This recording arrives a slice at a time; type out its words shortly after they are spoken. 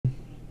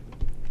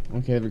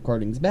Okay, the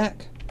recording's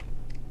back.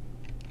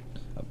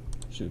 Oh,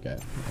 shoot, okay.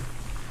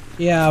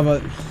 Yeah,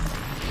 but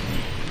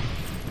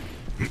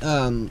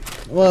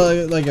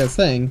well, like I was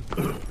saying,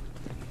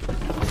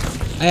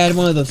 I had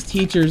one of those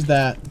teachers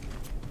that,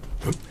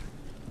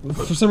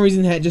 for some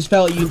reason, had just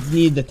felt you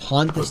needed to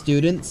taunt the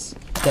students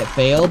that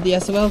failed the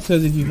SOLs,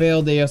 because if you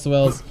failed the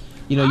SOLs,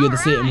 you know, you had to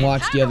sit and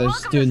watch the other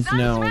students, you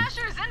know,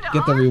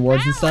 get the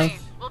rewards and stuff.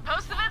 We'll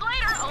post the vid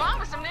later, along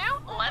with some new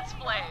Let's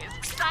Plays.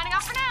 Signing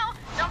off for now.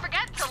 Don't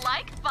forget to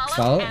like,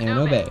 follow and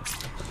obey. Another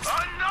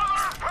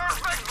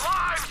perfect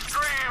live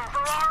stream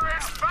for our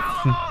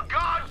infallible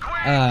God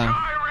Queen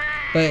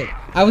But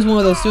I was one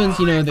of those students,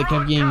 you know, that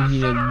kept getting,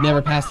 you know,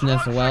 never passed an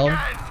SOL,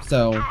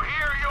 so,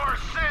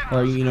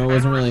 or, you know,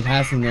 wasn't really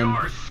passing them,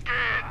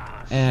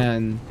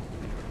 and,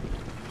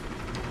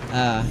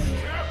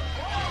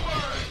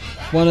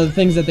 one of the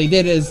things that they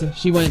did is,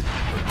 she went,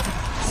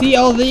 see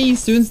all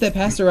these students that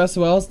passed their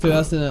SOLs to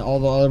us and all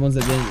the other ones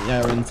that didn't,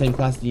 were in the same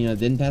class that, you know,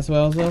 didn't pass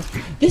SOLs?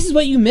 This is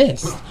what you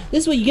missed.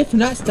 This is what you get for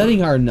not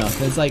studying hard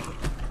enough. It's like,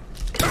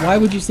 why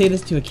would you say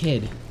this to a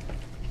kid?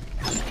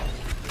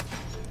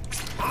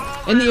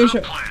 In the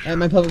earshot at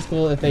my public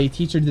school, if a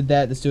teacher did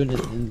that, the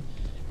student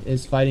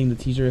is fighting the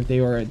teacher if they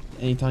were at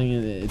any time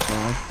it's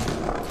wrong.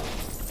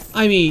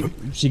 I mean,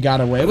 she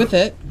got away with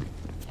it.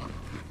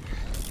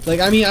 Like,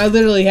 I mean, I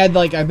literally had,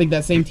 like, I think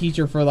that same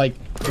teacher for, like,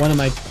 one of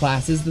my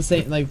classes, the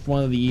same, like,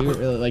 one of the year,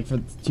 like, for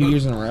 2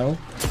 years in a row.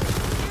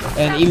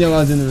 And even though I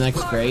was in the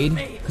next grade,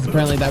 because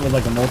apparently that was,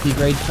 like, a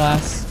multi-grade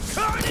class,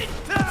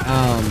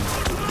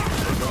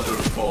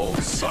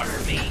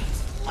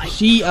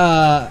 she,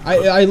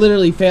 I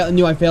literally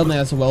knew I failed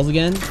my SOLs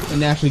again,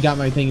 and actually got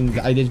my thing,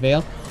 I did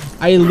fail.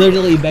 I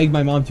literally begged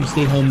my mom to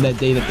stay home that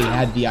day that they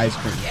had the ice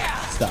cream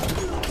stuff.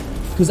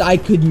 Because I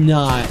could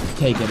not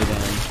take it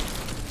again.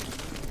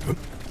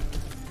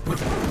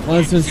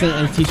 One student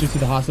sent a teacher to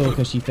the hospital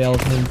because she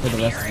failed him for the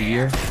rest of the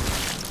year.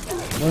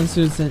 One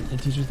student sent a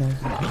teacher to the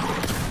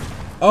hospital.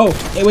 Oh,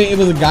 wait, it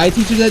was a guy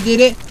teacher that did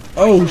it?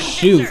 Oh,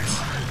 shoot.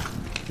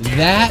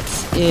 That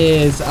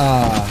is,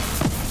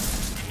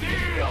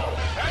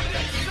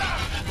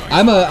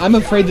 I'm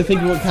afraid to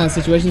think of what kind of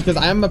situations, because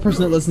I'm a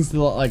person that listens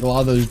to, like, a lot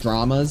of those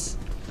dramas.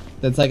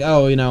 That's like,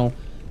 oh, you know,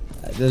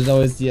 there's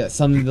always, yeah,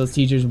 some of those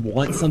teachers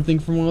want something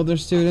from one of their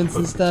students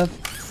and stuff.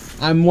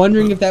 I'm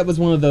wondering if that was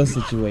one of those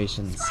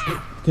situations.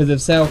 Because if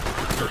so,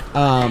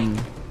 oh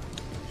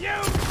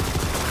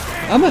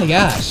my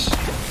gosh.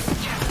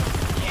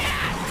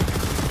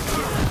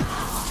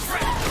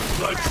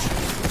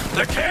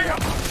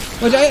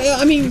 Which,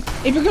 I mean,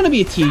 if you're gonna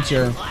be a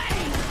teacher,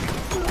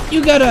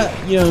 you gotta,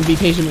 you know, be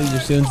patient with your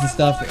students and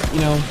stuff.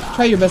 You know,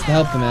 try your best to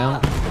help them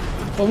out.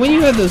 But when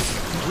you have those,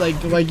 like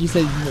you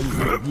said,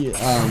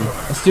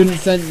 a student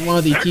sent one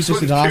of the teachers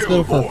to the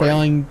hospital for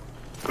failing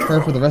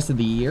her for the rest of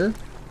the year.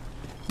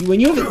 When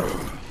you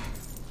have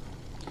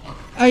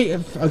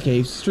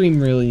okay, stream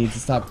really needs to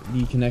stop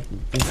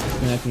disconnecting and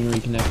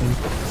reconnecting.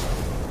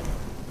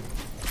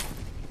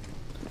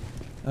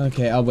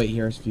 Okay, I'll wait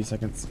here a few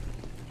seconds.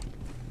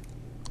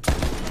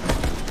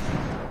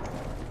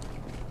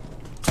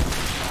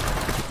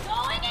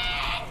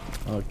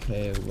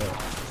 Okay, well,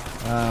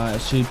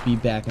 it should be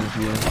back in a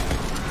few.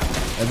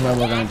 That's why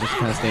we're gonna just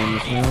kind of stay in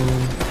this room.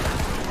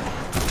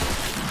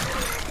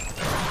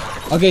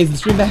 Okay, is the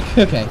stream back?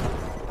 Okay.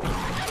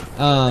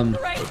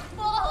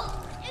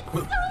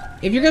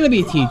 If you're gonna be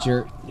a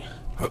teacher,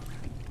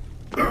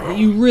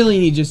 you really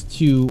need just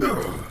to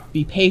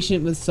be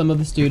patient with some of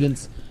the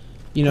students.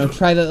 You know,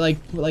 try to like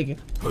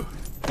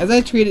as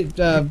I treat it.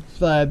 I'm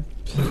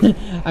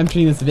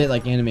treating this a bit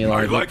like anime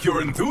I like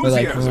your enthusiasm, or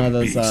like one of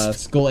those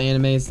school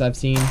animes that I've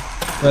seen,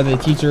 where the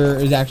teacher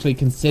is actually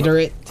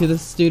considerate to the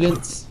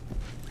students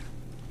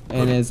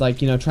and is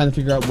like, you know, trying to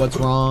figure out what's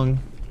wrong,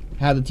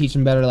 how to teach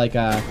them better. Like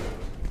I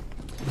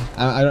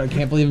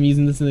can't believe I'm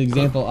using this as an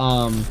example.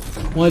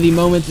 One of the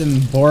moments in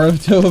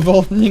Boruto of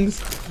all things,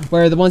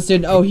 where the one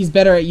student, oh, he's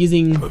better at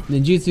using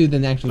ninjutsu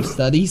than actually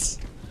studies.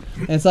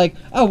 And it's like,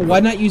 oh,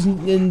 why not use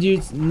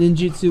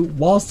ninjutsu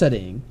while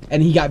studying?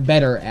 And he got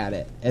better at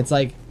it. It's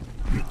like,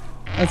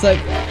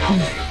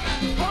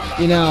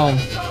 you know,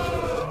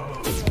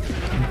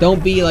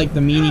 don't be like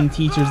the meaning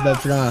teachers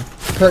that's gonna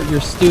hurt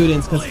your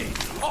students, because,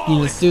 you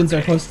know, the students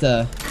are supposed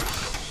to,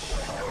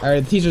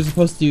 or the teachers are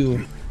supposed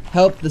to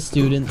help the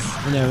students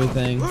and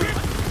everything.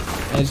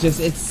 And it's just,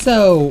 it's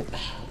so,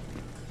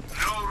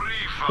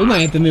 we might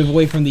have to move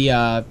away from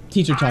the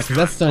teacher talk, because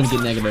that's starting to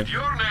get negative.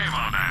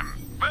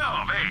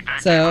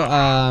 So,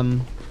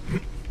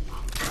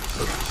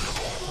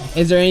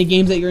 is there any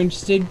games that you're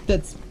interested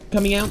that's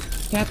coming out,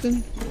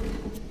 Captain?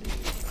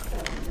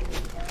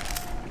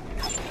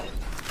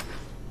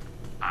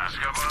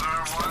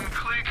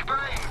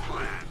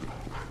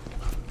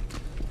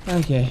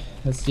 Okay,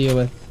 let's deal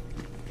with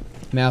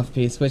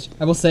Mouthpiece, which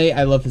I will say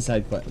I love the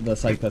side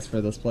quest for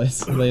this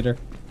place later.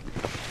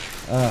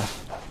 I'm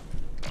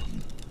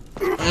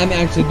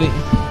actually big,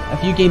 a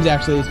few games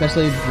actually,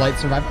 especially Blight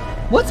Survival.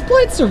 What's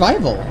Blight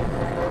Survival?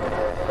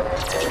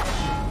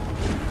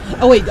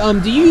 Oh wait,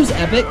 do you use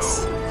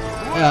epics?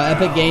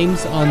 Epic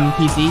Games on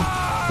PC.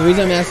 The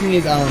reason I'm asking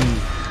is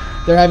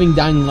they're having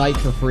Dying Light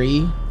for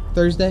free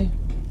Thursday.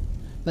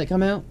 That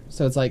come out,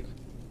 so it's like,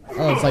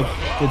 oh, it's like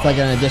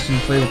an edition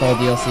free with all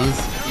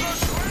DLCs.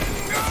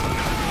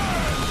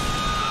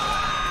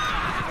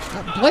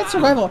 Blight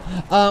Survival.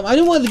 I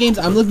know one of the games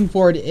I'm looking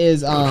forward to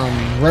is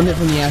Remnant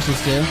from the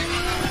Ashes 2.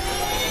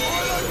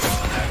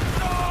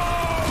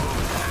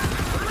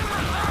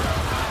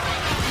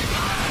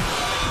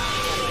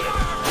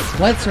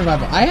 Blight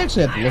Survival. I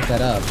actually have to look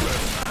that up.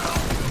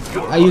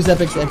 I use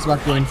Epic's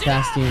Xbox Game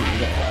Pass to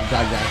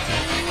drive that.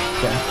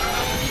 Okay.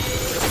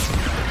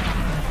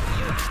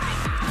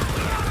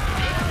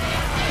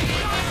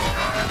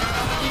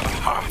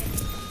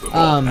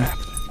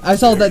 I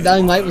saw that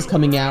Dying Light was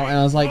coming out, and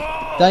I was like,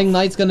 Dying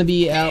Light's gonna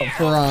be out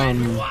for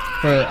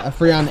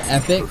free on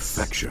Epics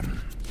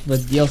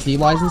with DLC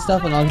wise and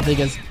stuff, and all I think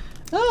is,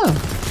 oh,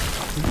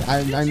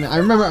 I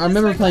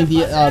remember playing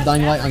the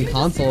Dying Light on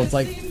console. It's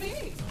like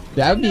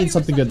that would be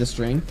something good to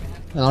stream.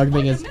 And all I can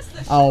think is,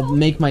 I'll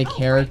make my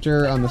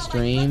character on the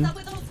stream,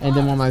 and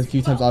then one of my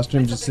few times I'll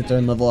stream, just sit there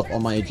and level up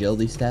all my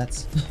agility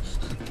stats.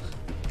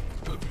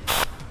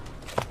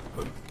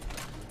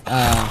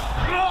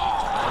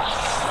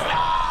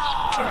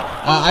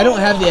 I don't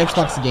have the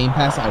Xbox Game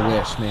Pass. I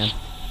wish, man.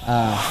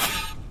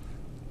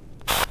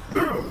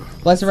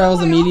 Blight Survival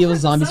is a medieval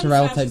zombie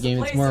survival type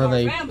game. It's more of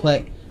a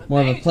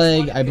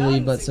plague, I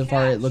believe, but so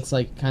far it looks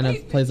like kind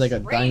of plays like a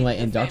Dying Light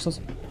and Dark Souls.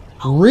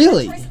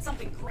 Really?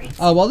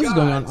 While this is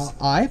going on,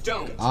 I have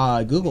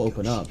Google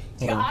open up.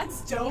 Hold on.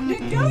 Gods don't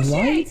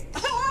negotiate. I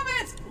love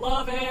it.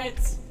 Love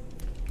it.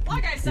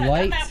 Like I said,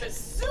 that map is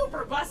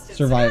super busted.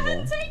 Survival. So go ahead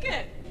and take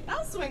it.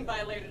 I'll swing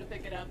by later to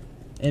pick it up.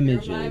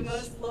 Images. You're my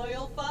most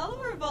loyal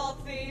follower,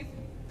 Vault Thief.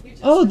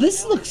 Oh,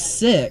 this looks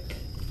sick.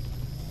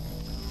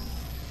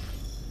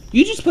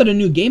 You just put a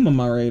new game on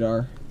my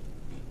radar.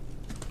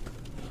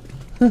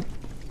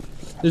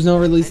 There's no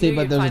release date,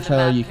 but there's a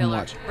trailer you can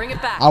watch. Bring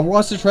it back. I'll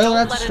watch the trailer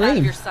after Let it out of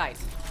stream. your sight.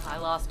 I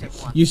lost it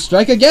once. You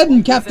strike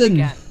again,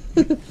 Captain.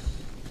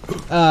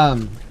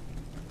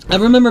 I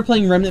remember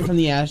playing Remnant from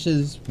the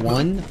Ashes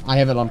 1. I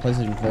have it on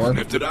PlayStation 4.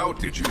 Lifted out,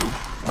 did you?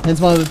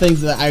 Hence one of the things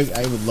that I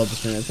would love to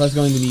stream. It's probably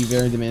going to be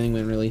very demanding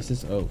when it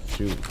releases. Oh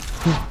shoot.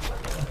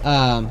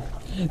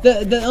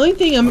 The only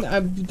thing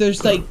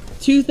there's like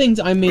 2 things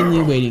I'm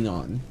mainly waiting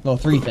on. Well,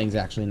 3 things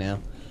actually now.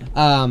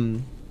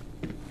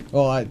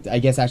 Well, I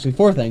guess actually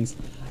 4 things.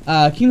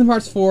 Kingdom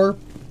Hearts 4,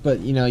 but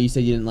you know, you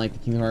said you didn't like the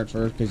Kingdom Hearts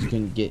 4 because you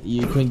couldn't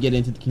get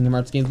into the Kingdom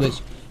Hearts games, which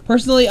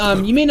personally,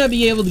 you may not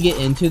be able to get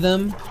into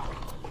them,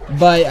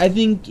 but I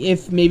think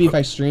if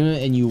I stream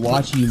it and you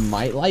watch, you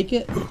might like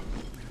it.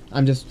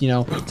 I'm just, you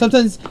know,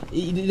 sometimes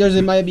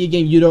there might be a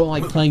game you don't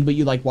like playing, but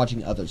you like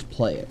watching others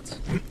play it.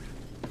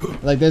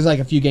 Like there's like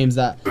a few games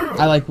that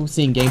I like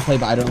seeing gameplay,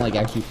 but I don't like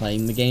actually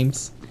playing the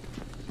games.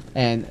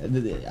 And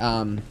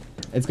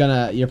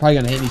you're probably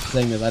gonna hate me for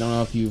saying this. I don't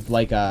know if you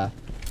like the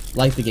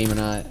game or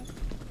not.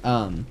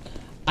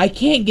 I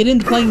can't get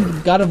into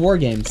playing God of War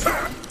games,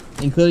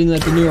 including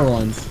like the newer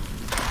ones.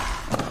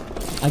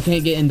 I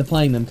can't get into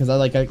playing them because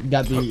I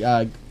got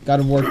the God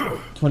of War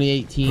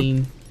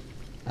 2018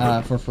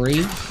 for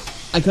free.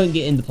 I couldn't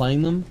get into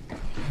playing them,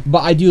 but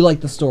I do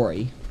like the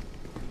story.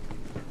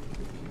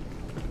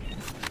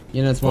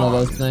 You know, it's one of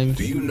those things.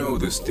 Do you know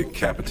this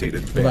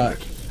decapitated bandit?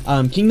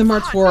 But Kingdom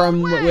Hearts 4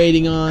 I'm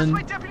waiting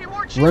on.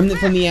 Remnant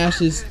from the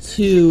Ashes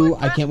 2,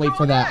 I can't wait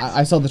for that.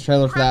 I saw the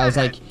trailer for that. I was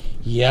like,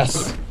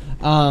 yes.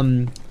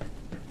 Elden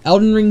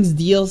Ring's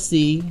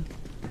DLC,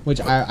 which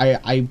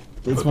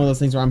it's one of those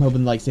things where I'm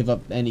hoping to like save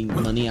up any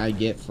money I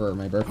get for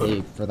my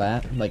birthday for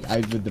that. Like I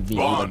would be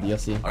that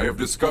DLC. I have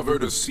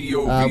discovered a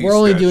COV we're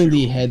only doing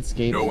statue. the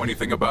Headscape Know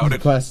anything about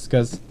it? quest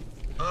because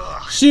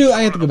shoot,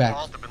 I have to go back.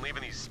 I've been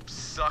leaving these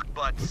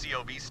suck-butt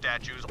COV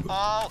statues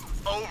all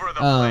over the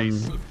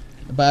place.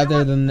 But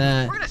other than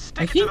that,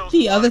 I think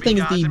the other thing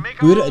is the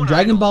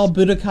Dragon Ball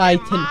Budokai,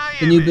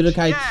 the new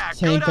Budokai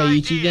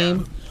Tenkaichi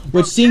game.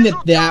 Which, seeing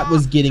that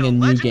was getting a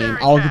new game,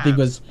 all I could think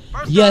was,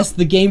 yes,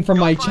 the game from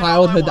my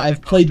childhood that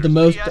I've played the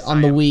most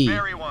on the Wii.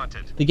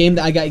 The game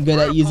that I got good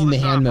at using the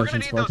hand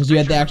motions for, because you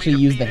had to actually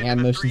use the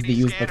hand motions to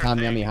use the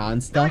Kamehameha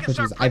and stuff, which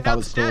I thought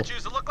was cool.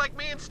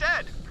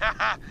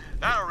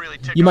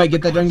 You might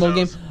get that Dragon Ball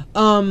game.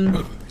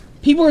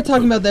 People were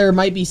talking about there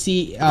might be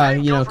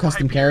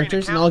custom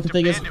characters, and all I can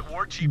think is,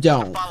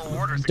 don't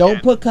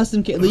put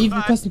leave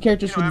the custom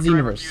characters for the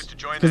Xenoverse,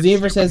 because the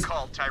Xenoverse has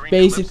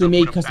basically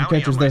made custom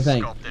characters their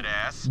thing.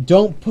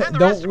 Don't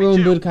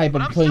ruin Budokai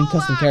by putting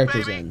custom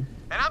characters in.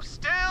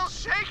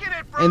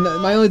 And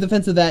my only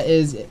defense of that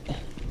is,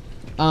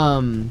 I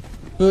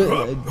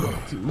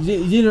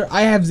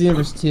have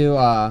Xenoverse 2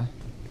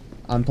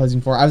 on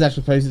PlayStation 4. I was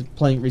actually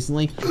playing it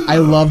recently. I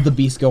love the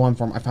Beast Gohan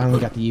form. I finally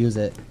got to use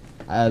it.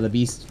 the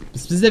beast,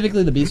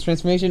 specifically the beast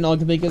transformation. All I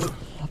can think is,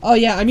 oh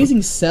yeah, I'm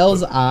using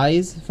Cell's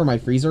eyes for my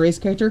Freezer race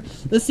character.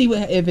 Let's see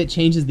if it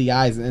changes the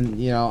eyes. And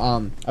you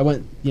know, I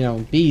went, you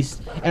know,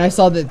 beast, and I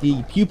saw that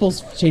the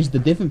pupils changed to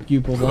different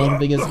pupils. All I can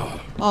think is,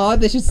 oh,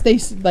 they should stay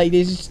like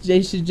they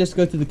should just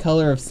go to the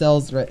color of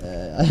Cell's.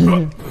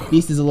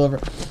 Beast is a little over.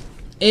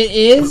 It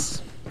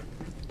is.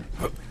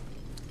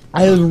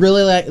 I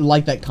really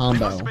like that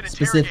combo,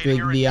 specifically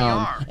the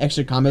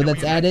extra combo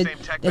that's added.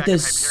 That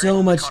does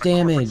so much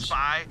damage.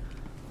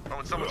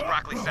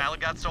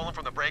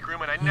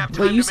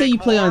 Wait, you say you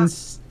play on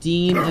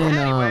Steam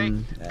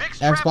and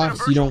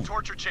Xbox? You don't.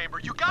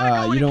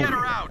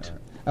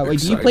 Wait,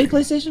 do you play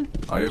PlayStation?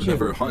 I have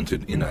never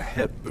hunted in a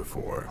head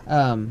before.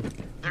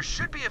 There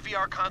should be a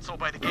VR console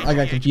by the game. I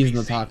got confused in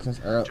the talk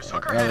earlier.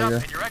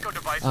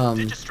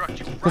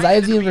 Because I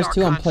have Xenoverse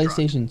 2 on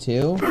PlayStation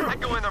 2. I'd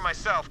go in there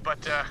myself,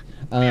 but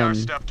VR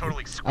stuff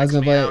totally I was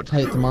gonna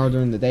play it tomorrow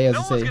during the day, as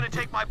I say.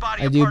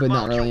 I do, but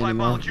not really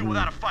anymore.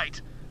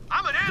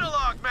 I'm an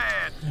analog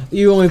man.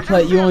 You only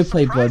play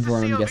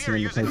Bloodborne, I'm guessing,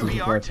 on the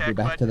PlayStation 4 to go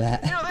back to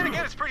that. You know, then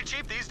again, it's pretty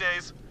cheap these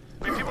days.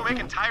 I mean, people make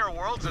entire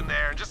worlds in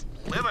there and just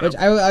live in Which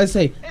them. I would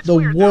say the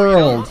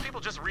world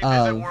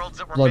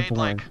of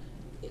Bloodborne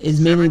is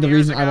mainly the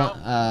reason I want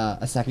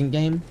a second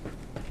game.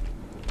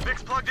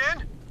 Fix plugged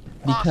in?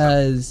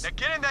 Because now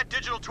get in that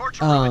digital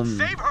torture room and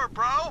save her,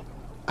 bro.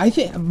 I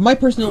think my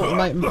personal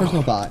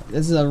thought.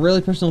 This is a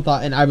really personal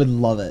thought, and I would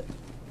love it.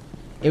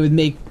 It would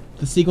make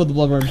the sequel to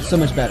Bloodborne so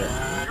much better.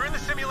 You're in the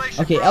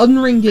simulation, Okay, bro. Elden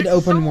Ring did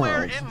open Somewhere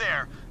world. in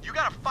there. You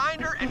gotta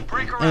find her and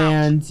break her out.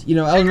 And, you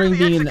know, Elden Ring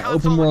being an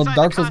open world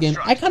Dark Souls game,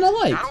 I kind of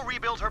like. That'll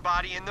rebuild her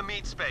body in the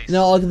meat space.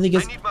 Now, all I can think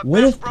is, I need my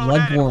what if best bro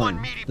dad in one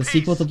Bloodborne, meaty the piece.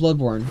 sequel to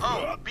Bloodborne,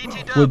 Oh,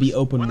 BT would be dubs.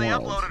 open When they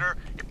world? uploaded her,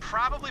 it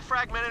probably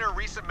fragmented her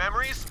recent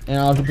memories. And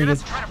all I can think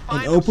is,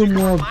 an open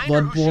world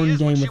Bloodborne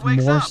game with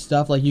more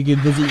stuff, like you could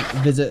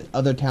visit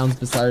other towns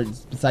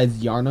besides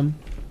Yharnam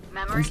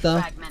and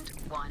stuff.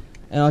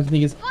 And all I can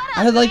think is,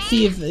 I'd like to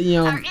see if if in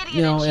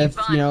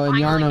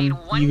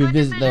Yharnam you could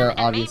visit there,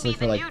 obviously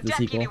for like the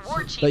sequel,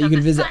 but you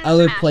could visit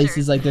other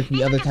places, like there could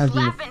be other towns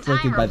being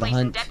afflicted by the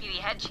hunt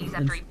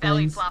and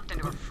things.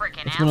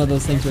 It's one of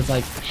those things where it's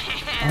like,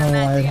 oh,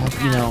 I would have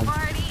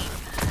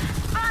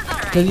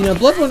because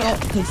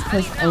Bloodborne takes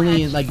place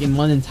only in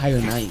one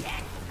entire night.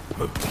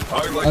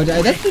 Oh,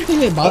 that's the thing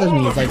that bothers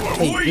me. Is like,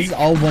 wait, this is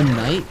all one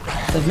night?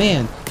 It's like,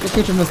 man, this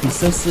creature must be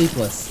so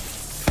sleepless.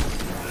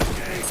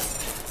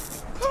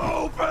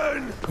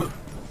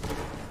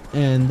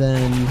 And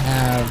then you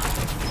have,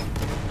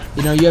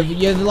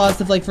 you have a lot of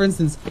stuff. Like, for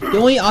instance, the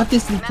only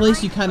off-distance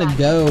place you kind of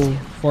go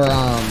for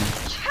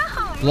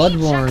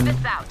Bloodborne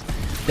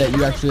that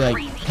you actually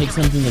like take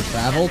something to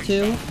travel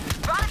to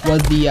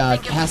was the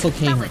Castle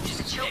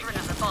Canehurst.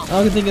 All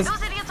I can think is,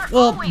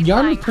 well,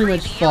 Yharnam pretty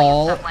much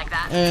fall,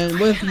 and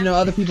what if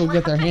other people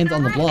get their hands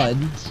on the blood?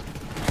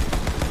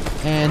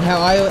 And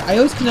how I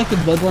always connected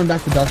Bloodborne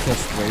back to Dark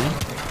Souls 3,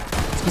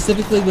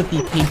 specifically with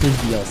the Painted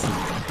DLC.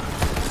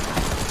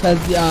 Because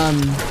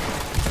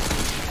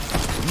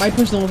my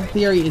personal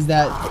theory is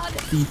that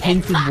the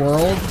painted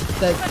world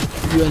that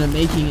you end up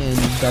making in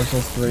Dark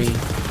Souls 3,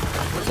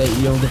 that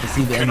you don't get to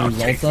see the end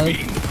results of,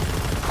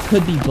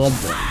 could be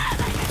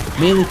Bloodborne.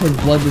 Mainly because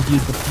blood was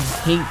used to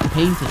paint the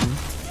painting,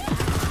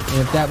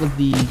 and if that was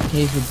the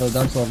case with the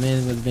Dark Souls,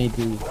 man, it was made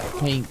to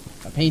paint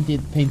a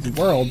painted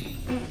world,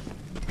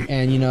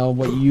 and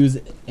what you use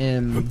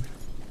in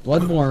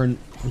Bloodborne.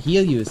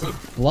 He'll use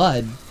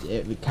blood.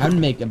 It would kind of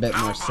make a bit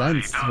more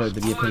sense for it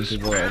to be a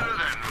painted world.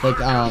 Like,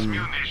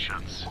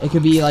 it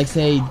could be like,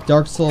 say,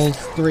 Dark Souls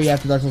 3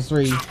 after Dark Souls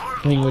 3,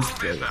 depending which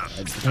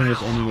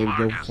ending they would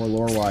go for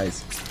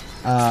lore-wise.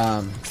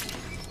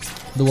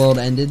 The world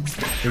ended.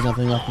 There's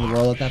nothing left in the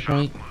world at that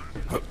point.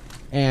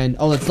 And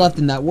all that's left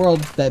in that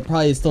world that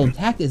probably is still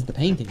intact is the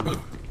painting.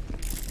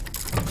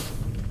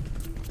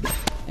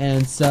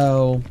 And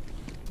so,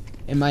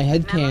 in my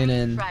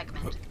headcanon,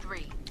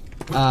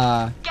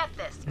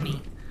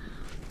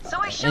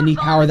 any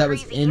power that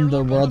was in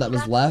the world that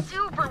was left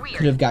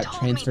could have got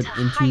transferred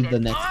into the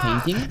next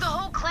painting,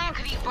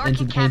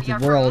 into the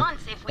painted world,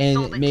 and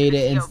it made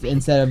it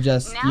instead of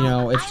just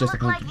it's just a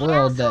painted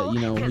world that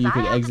you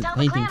could exit the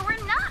painting,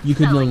 you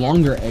could no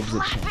longer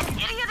exit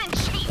painting,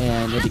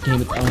 and it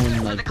became its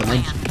own like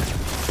dimension,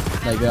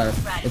 like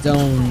its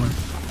own.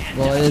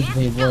 Well, it is a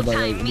painted world, but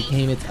like, it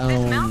became its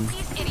own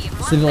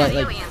civilized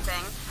like.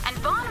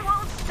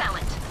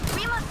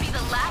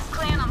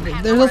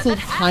 There's also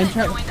time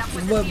travel.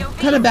 What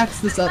kind of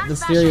backs this up?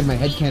 This theory of my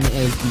headcanon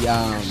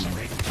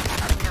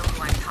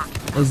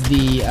is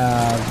the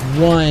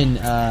one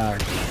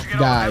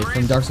guy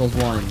from Dark Souls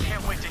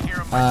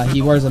 1.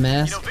 He wears a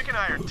mask,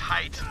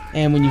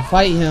 and when you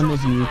fight him,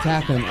 if you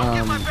attack him,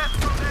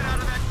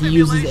 he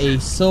uses a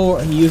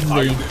sword. He uses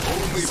a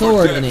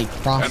sword and a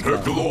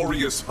crossbow.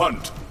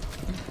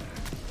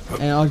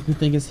 And all you can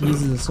think is he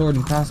uses a sword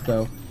and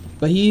crossbow,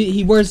 but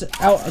he wears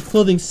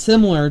clothing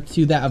similar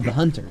to that of the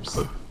hunters.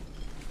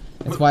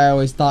 That's why I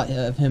always thought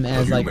of him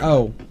as like,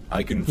 oh,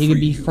 he could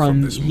be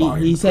from.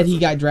 He said he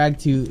got dragged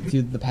to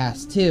the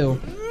past too,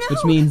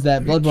 which means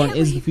that Bloodborne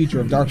is the future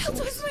of Dark Souls.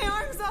 Twist my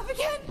arms off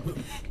again.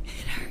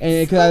 And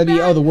it could either be,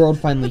 oh, the world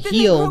finally But then they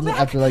healed grow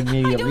back. after like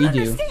maybe I a don't redo,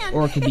 understand.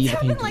 or it could be It's the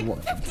pain happened of the like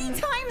world. 50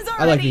 times already.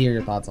 I'd like to hear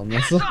your thoughts on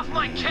this. Hands off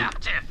my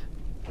captive!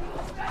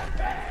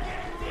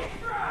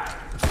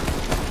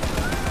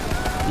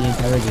 The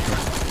entire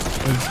ridiculous.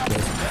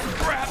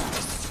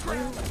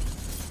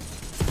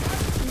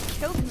 You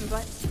killed him,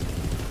 but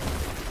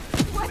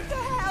what the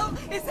hell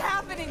is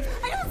happening?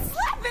 I don't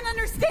slap and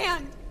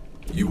understand.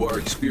 You are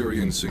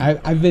experiencing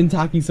I've been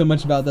talking so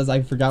much about this,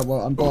 I forgot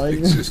what I'm both playing.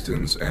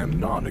 existence and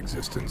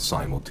non-existence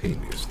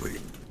simultaneously.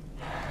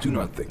 Do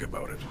not think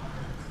about it.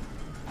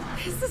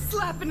 This is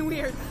slapping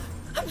weird.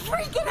 I'm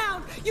freaking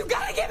out. You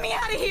gotta get me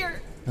out of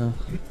here. Oh.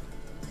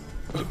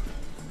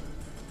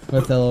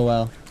 What's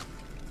LOL?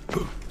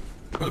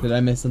 Did I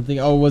miss something?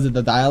 Oh, was it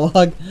the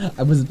dialogue?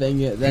 I wasn't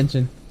paying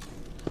attention.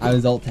 I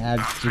was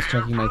alt-tabbed, just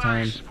checking my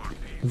time.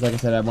 Because like I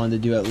said, I wanted to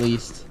do at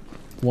least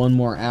one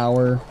more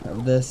hour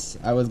of this.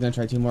 I was going to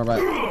try 2 more, but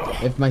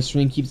if my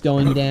stream keeps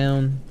going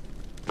down,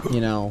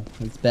 you know,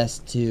 it's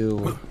best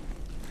to,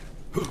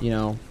 you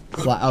know,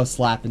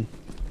 slapping.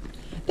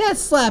 That's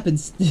slapping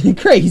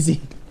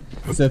crazy.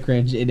 So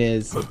cringe, it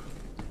is.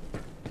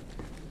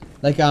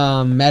 Like,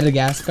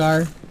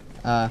 Madagascar,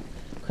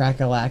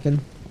 crack-a-lackin',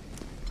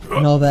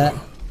 and all that.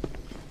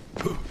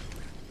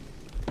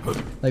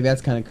 Like,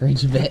 that's kind of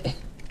cringe a bit.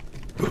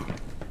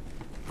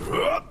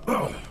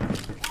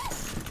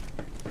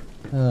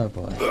 Oh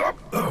boy.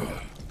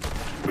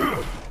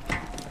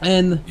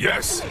 And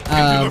Yes,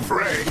 into the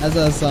fray. as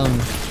I was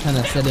kind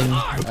of setting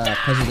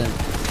precedent,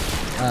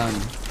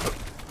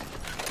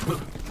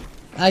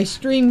 I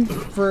stream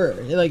for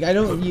like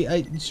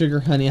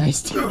sugar honey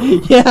iced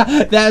tea.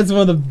 Yeah, that's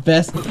one of the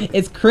best.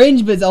 It's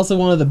cringe, but it's also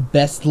one of the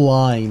best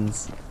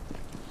lines.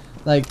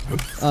 Like,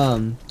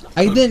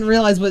 I didn't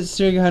realize what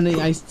sugar honey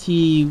iced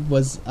tea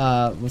was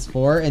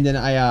for, and then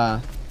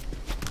I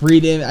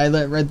read it. I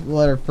read the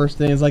letter first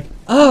thing. It's like,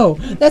 oh,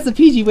 that's a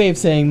PG way of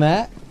saying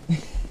that.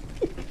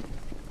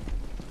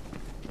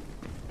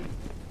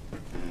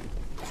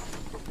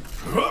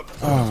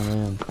 Oh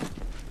man.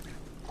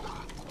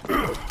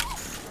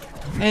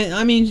 And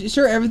I mean,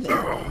 sure,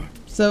 everything.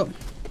 So,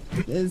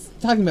 it's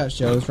talking about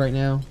shows right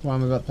now. What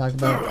I'm about to talk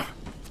about.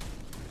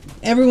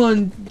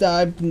 Everyone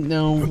that I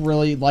know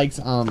really likes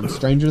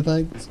Stranger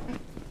Things.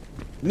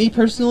 Me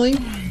personally,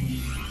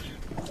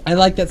 I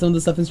like that some of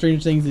the stuff in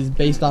Stranger Things is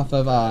based off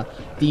of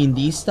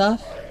D&D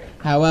stuff.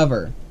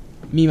 However,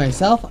 me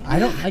myself, I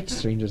don't like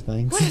Stranger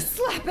Things. What a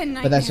slapping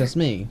nightmare. But that's just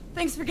me.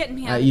 Thanks for getting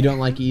me out. You don't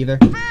like it either?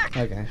 Vic!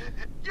 Okay.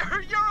 You're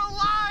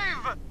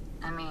alive!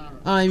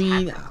 I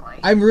mean,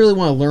 I really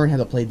want to learn how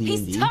to play D&D.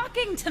 He's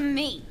talking to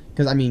me.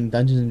 Because I mean,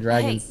 Dungeons and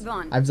Dragons. Hey, go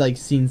on. I've like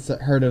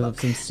heard of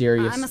some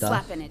serious I'm a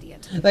stuff. slapping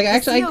idiot. Like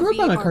actually, I grew up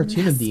on a COV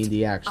cartoon are of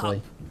D&D actually.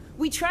 up.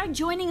 We tried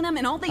joining them,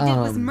 and all they did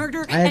was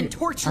murder I have, and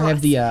torture I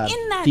have the us.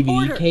 In that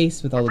DVD order.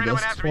 case with all the Afraid I'm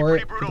gonna discs have to be for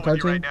pretty it for brutal the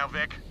with you right cartoon. now,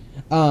 Vic.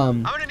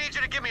 Um, I'm gonna need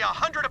you to give me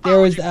 100 there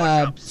was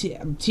apology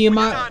push-ups.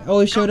 Tiamat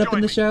always showed up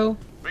in the show,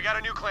 We got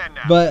a new clan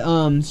now. but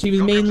she was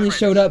Go mainly Crimson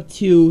showed Raiders. up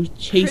to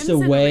chase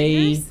Crimson away.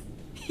 Raiders?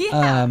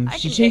 Yeah, I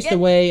She can chased dig it.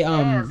 away. as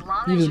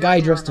long He as was a you're guy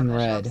doing dressed the in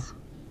red. push-ups.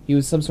 He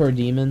was some sort of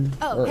demon.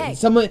 Oh, or hey.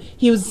 someone.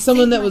 He was You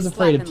someone saved that my was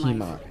afraid of slapping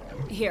Tiamat.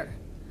 life. Here.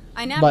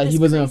 I nabbed But he this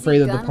wasn't crazy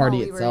afraid of the gun party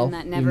while we were itself, in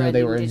that even though they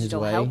never-ending were in his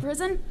digital way. hell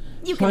prison.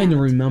 You Trying to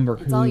can have it. remember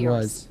It's who all he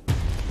yours. was.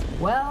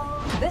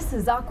 Well, this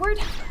is awkward.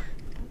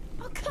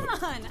 Oh, come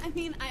on. I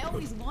mean, I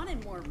always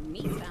wanted more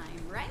me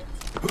time, right?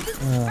 This is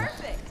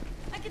perfect.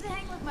 I get to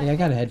hang with my Yeah, I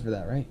got a head for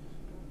that, right?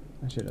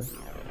 I should have.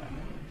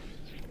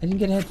 I didn't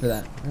get a head for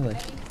that, really.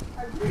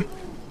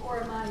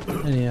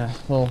 And yeah,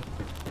 we'll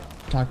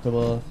talk to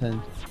Lilith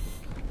and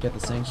get the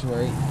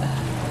sanctuary.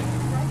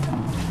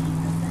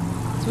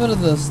 It's one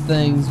of those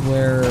things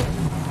where.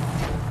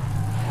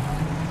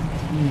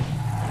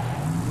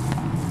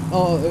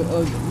 Oh,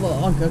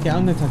 okay.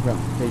 I'm gonna talk about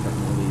my favorite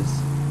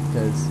movies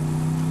because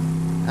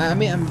I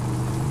mean,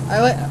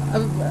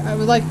 I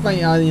would like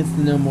my audience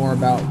to know more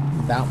about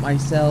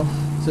myself,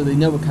 so they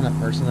know what kind of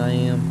person I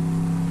am.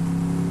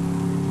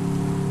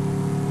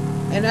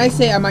 And I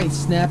say I might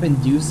snap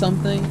and do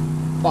something,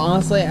 but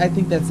honestly, I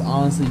think that's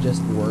honestly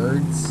just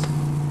words.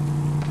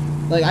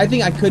 Like, I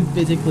think I could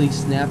physically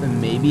snap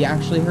and maybe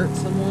actually hurt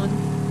someone,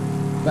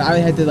 but I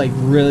would have to like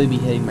really be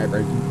hitting my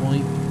breaking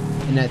point.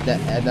 And at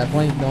that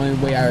point, the only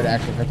way I would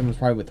actually hurt them was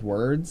probably with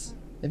words,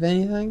 if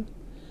anything.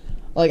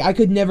 Like, I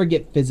could never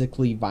get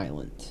physically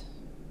violent,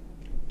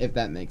 if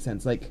that makes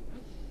sense. Like,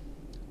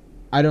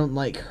 I don't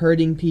like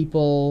hurting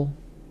people.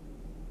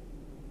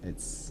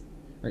 It's,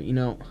 or, you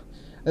know,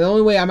 the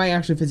only way I might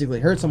actually physically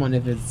hurt someone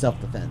if it's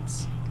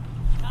self-defense.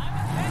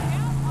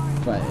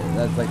 But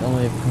that's like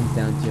only if it comes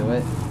down to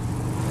it.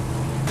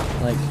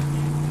 Like,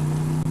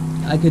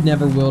 I could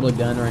never wield a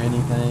gun or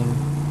anything.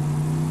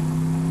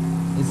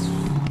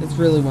 It's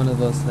really one of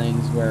those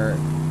things where,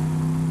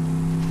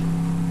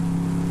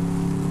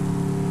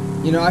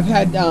 you know, I've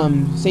had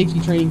safety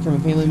training from a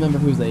family member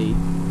who's a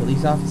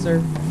police officer.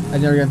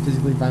 I've never gotten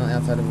physically violent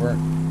outside of work.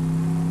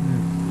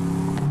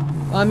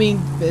 Well, I mean,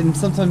 and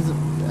sometimes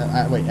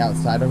wait,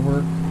 outside of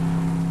work?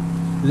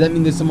 Does that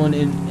mean there's someone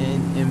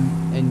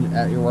in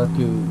at your work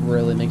who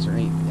really makes your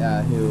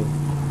who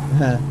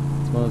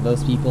it's one of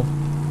those people?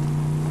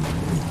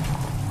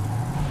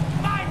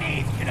 My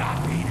needs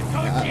cannot be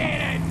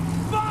negotiated.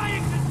 My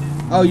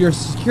existence. Oh, you're a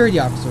security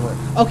officer.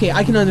 Okay,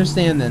 I can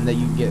understand then that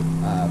you get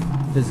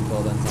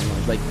physical then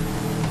sometimes. Like,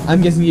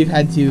 I'm guessing you've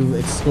had to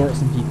escort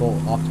some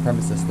people off the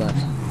premises then,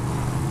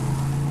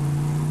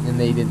 and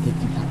they didn't take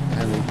too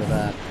kindly for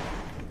that.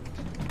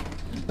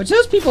 Which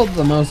those people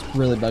the most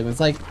really bug me. It's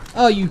like,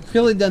 oh, you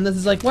clearly done this.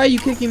 It's like, why are you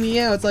kicking me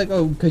out? It's like,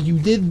 oh, because you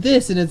did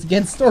this and it's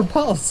against store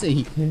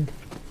policy.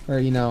 Or,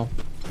 you know,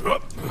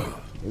 it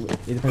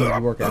depends if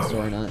you work at a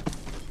store or not.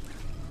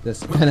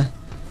 Just kind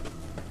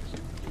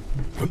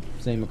of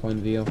saying my point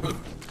of view.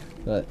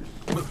 But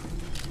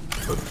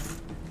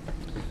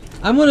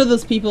I'm one of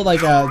those people,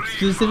 like,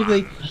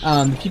 specifically,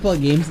 people at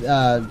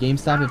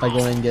GameStop, if I go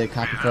in and get a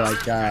copy for,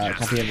 like, a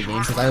copy of the game,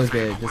 because I always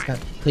get just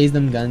plays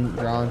them gun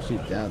draw and shoot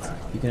outs.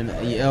 You can,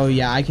 oh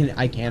yeah, I can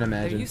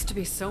imagine. There used to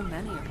be so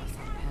many of us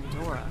on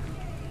Pandora.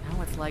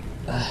 Now it's like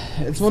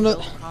it's one of.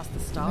 across the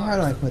stars. How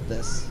do I put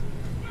this?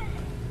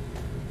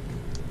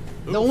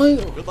 The only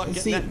Good luck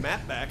getting that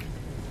map back.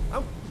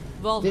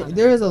 Oh.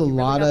 There is a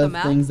lot of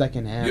things that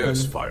can happen.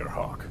 Yes,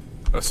 Firehawk.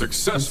 A In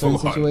successful certain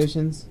hunt.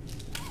 situations,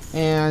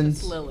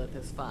 and Lilith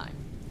is fine.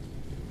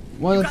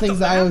 one of the things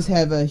that I always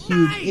have a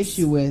huge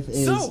issue with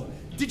is. So,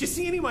 did you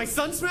see any of my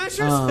sun smashers?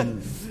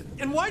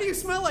 And why do you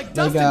smell like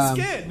dust like,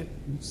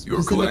 and skin?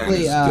 Your clan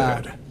is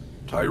dead.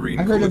 Tyrene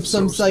I heard of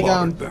Calypso some like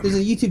slaughtered them. there's a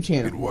YouTube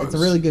channel. It's a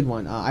really good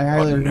one. I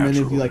highly recommend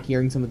it if you like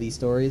hearing some of these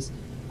stories.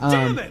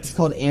 Damn it! It's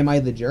called Am I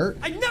the Jerk?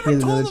 I never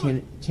There's told another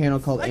him. channel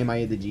called Am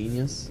I the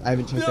Genius? I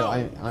haven't checked out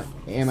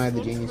Am I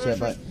the Genius yet,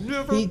 but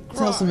he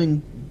tells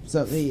something.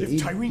 So he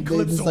Tyrene there's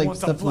Calypso like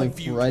wants a stuff from like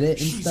blood feud, Reddit and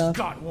she's stuff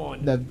got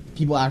one. that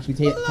people actually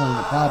telling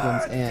the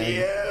problems and.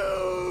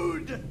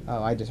 Feud.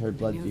 Oh, I just heard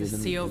blood Knew feud.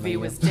 the in my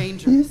COV was ear.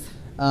 dangerous.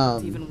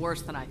 It's even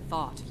worse than I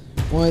thought.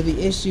 One of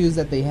the issues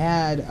that they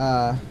had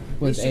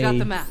was At least you got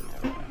the map.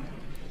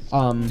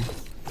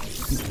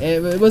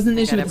 It wasn't an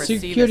issue Can't with the ever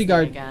see security this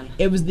guard. thing again.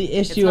 It was the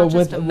It's issue not with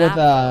just a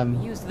map.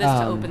 Use this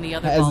to open the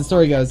other as the vaults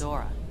story on goes.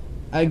 Pandora.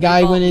 A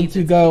guy vault went in needs to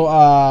its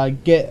go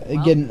get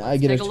Well, a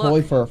let's take a toy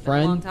look. for a Been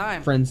a long friend,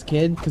 time. friend's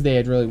kid, because they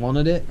had really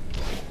wanted it,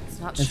 It's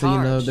not and so you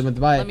know charged. they went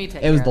to buy Let me it.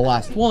 take It was care the of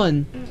last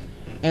one,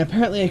 and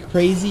apparently a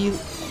crazy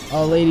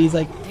lady's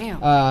like,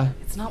 Damn,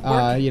 it's not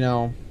working. you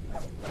know,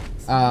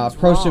 Something's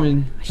approached him wrong.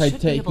 and I tried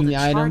should be able taking to the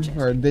item, charge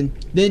it. or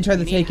didn't try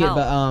to Need take it, help.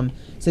 but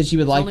said she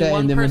would like only that,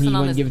 one and then when he person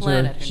on went to this give it to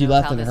her, planet who she knows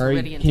left how in a this hurry.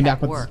 Iridian Came tech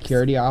back with the works.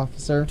 security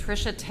officer,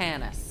 Trisha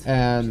Tanis.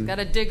 and Got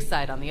a dig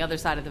site on the other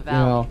side of the you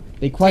valley. know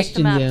they Take the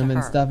questioned map to him and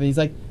her. stuff, and he's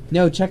like,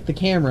 "No, check the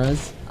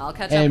cameras." I'll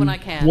catch and up when I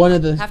can. one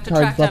of the Have to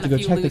guards track left down to a go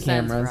few check the loose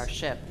ends for cameras. our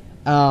ship.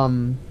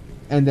 And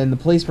then the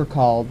police were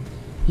called.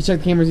 He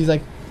checked the cameras. He's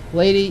like,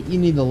 "Lady, you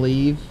need to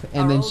leave."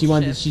 And Our then old she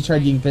wanted. ship She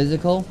tried being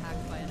physical.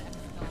 Attacked by an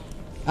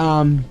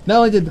ex-con. Not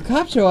only did the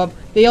cops show up,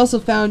 they also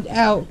found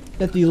out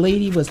that the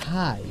lady was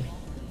high.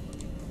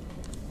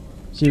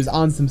 She was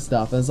on some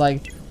stuff. I was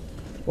like,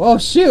 "Well,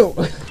 shoot,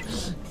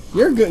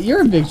 you're good.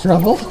 You're in big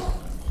trouble."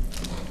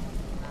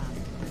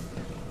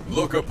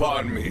 Look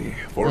upon me,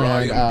 for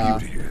I And, am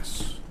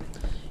beauteous.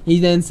 He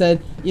then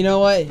said, "You know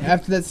what?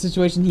 After that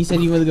situation, he said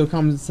he wanted to go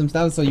calm some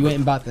stuff, so he went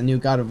and bought the new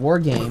God of War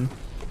game.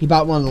 He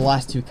bought one of the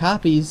last two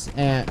copies,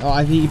 and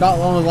I think he bought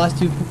one of the last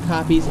two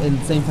copies, and at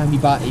the same time, he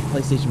bought a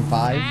PlayStation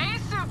 5 Hey,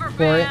 Superfan.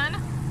 for it.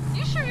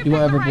 You sure You won't picked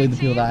ever the right believe the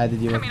people team? that I had to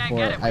deal with I mean, before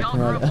I get it. I We all grew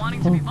promoted up it.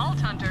 wanting to be vault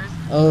hunters.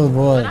 Oh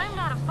boy. But I'm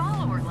not a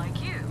follower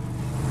like you.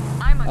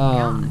 I'm a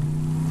god.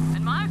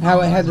 And my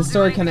How it had the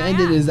story kind of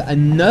ended is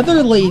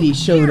another lady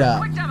showed up,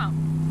 Quick demo.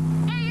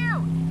 Hey,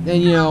 you.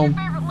 and you know, Your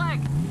favorite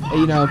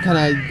leg.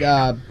 kind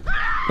of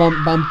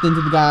bumped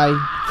into the guy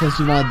because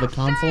she wanted the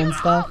console and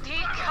stuff,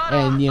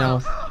 and you know,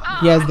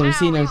 he has the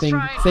receipt and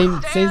everything.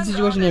 Same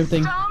situation and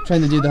everything.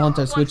 Trying to do the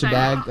hunter switch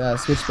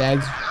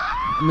bags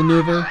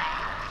maneuver,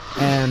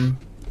 and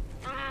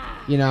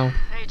you know,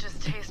 They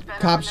just taste better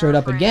cop when showed they're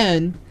up afraid.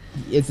 again.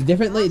 It's a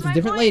different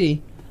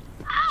lady.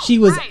 She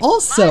was Right.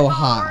 also My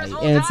high, followers will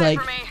and it's die like.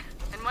 for me.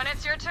 And when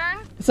it's your turn,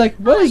 It's like,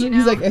 what is? you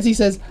He's know. like, as he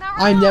says, Now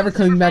I'm never relax,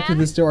 coming back to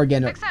Superman. the store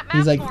again. Accept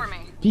He's math like, for me.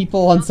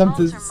 people on Don't some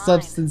alter mine.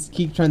 substance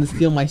keep trying to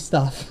steal my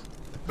stuff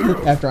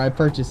after I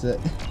purchase it.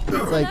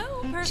 It's like,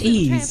 Hello, person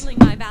jeez. trampling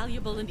my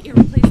valuable and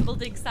irreplaceable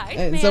dig site.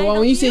 And May so I when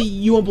help you say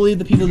you? you won't believe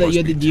the people that you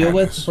had to Must be deal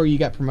with Tannis. before you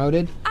got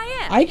promoted, I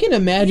am. I can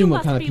imagine You what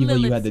must kind of be people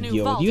you had Lilith's to new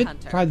deal with. vault You had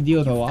hunter. tried to deal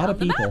with a You lot of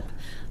found the people. map.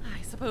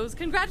 I suppose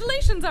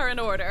congratulations are in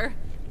order.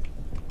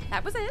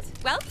 That was it.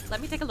 Well,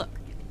 let me take a look.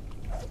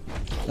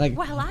 Like,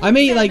 Well, I I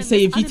may like examined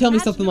say this if you tell me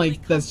something like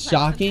unimaginably that's complex and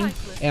shocking,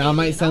 priceless and I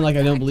might alien sound like I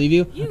don't artifact. believe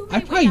you, You I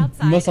may probably wait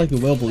outside most likely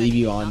and will see what believe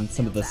you you on found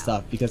some of this out.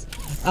 stuff because,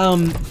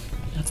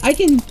 I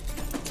can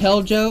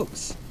tell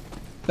jokes,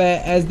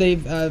 but as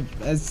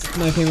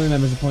my family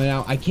members have pointed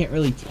out, I can't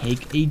really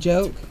take a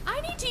joke.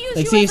 I need to use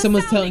Like, you say as if a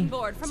someone's sounding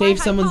telling, board for say my if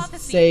someone's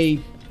hypotheses. say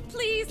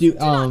Please do do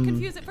not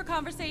confuse it for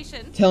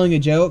conversation. telling a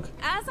joke,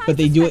 As I but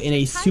they do it in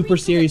a suspected, super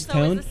Tyrese serious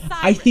Calypso is tone, a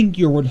I siren. think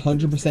you're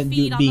 100%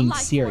 Feed on the being life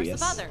force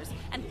serious. of others,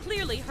 and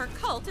clearly her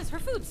cult is her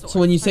food source. So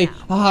when you for say, now.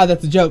 haha,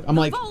 that's a joke, I'm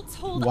like, Vaults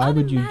hold why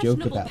would you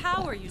joke unimaginable about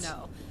power, that? you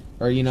know.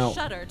 Or, you know,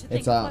 Shudder to it's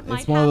think of what might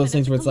it's one of those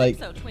happen things if where the it's like,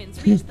 Calypso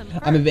twins reach them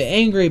I'm a bit first.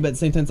 angry, but at the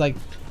same time it's like,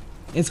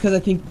 it's because I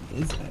think,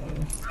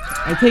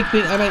 I take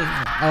things, a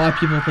lot of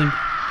people think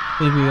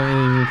we don't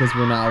anything because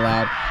we're not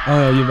allowed. Oh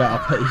no, you're right, I'll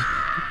put you.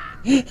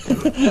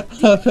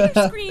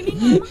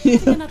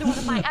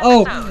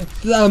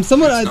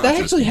 Someone, that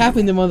actually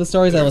happened in one of the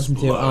stories I listened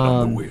to.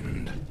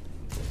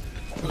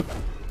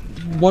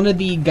 One of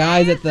the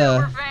guys at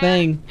the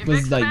thing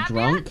was like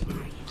drunk.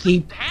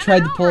 He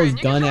tried to pull his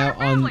gun out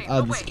on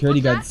the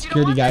security guard. The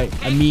security guy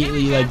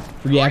immediately like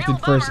reacted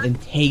first and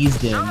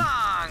tased him.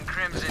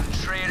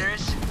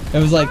 It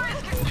was like,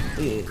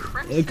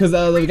 because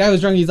the guy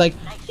was drunk. He's like,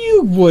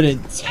 you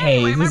wouldn't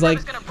tase. He's like,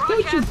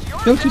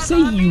 don't you say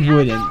you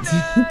wouldn't.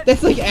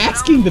 That's like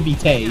asking to be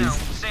tased.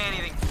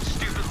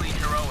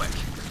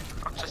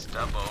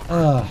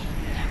 All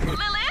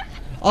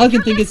I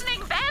can think is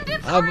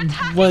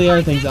one of the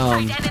other things.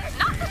 I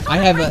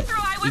have a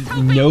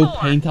no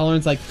pain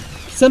tolerance. Like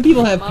some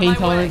people have pain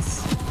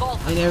tolerance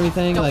and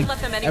everything. Like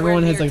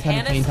everyone has like kind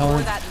of pain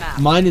tolerance.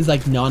 Mine is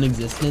like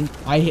non-existent.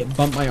 I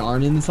bump my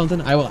arm into something,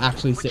 I will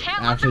actually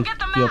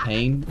feel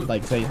pain.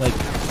 Like say like,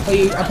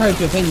 oh, I'll probably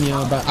feel pain, you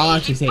know, but I'll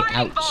actually say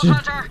ouch.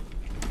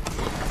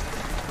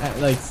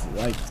 like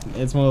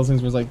it's one of those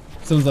things where it's like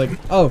someone's like,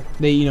 oh,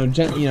 they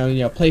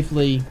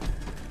playfully,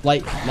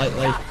 like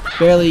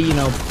barely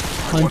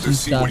punch and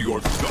stuff.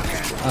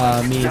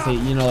 Me say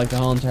like the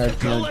whole entire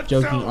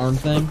joking arm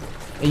thing,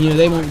 and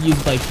they won't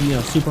use like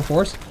super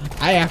force.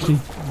 I actually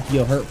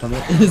feel hurt from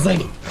it. It's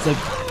like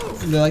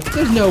they're like,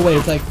 there's no way.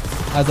 It's like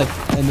I was like,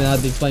 and then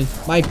I'd explain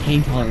my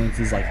pain tolerance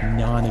is like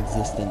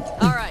non-existent.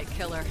 All right,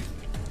 killer.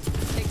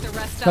 Take the rest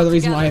That's part of the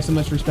reason why I have so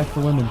much respect for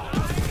women.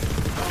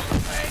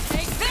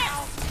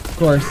 Of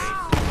course,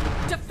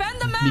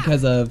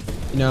 because of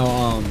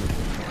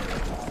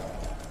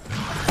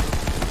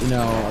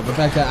the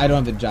fact that I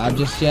don't have a job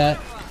just yet.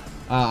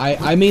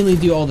 I mainly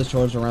do all the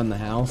chores around the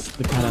house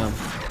to kind of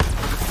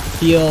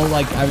feel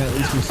like I'm at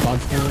least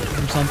responsible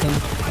for something.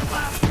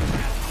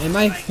 And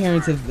my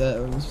parents have,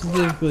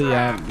 specifically,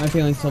 my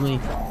family told me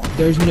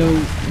there's no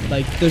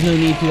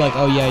need to like,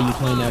 oh yeah, you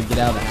 20 now, get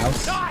out of the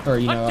house,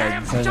 or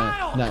sorry,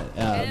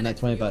 not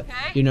 20, but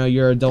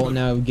you're an adult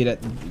now,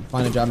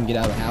 find a job and get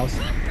out of the house.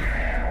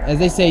 As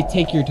they say,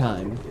 take your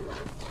time.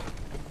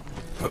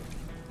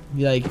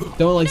 You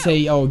don't like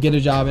say, oh, get a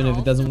job, and if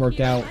it doesn't work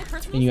out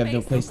and you have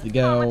no place to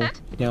go,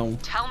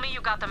 Tell me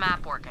you got the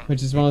map working.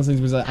 which is one of those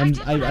things where I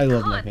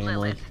love my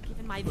family.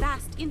 Given my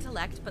vast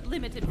intellect but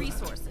limited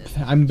resources.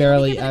 I'm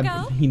like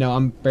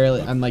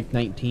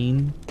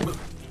 19,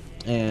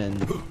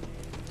 and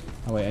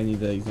oh wait, I need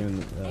to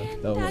examine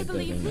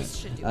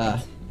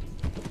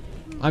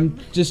I'm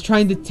just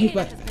trying to take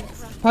my.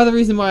 Part of the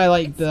reason why I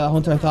like the whole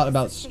entire thought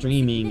about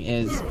streaming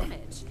is.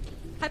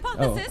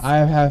 Oh, I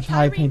have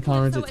high pain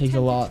tolerance. It takes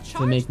a lot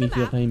to make me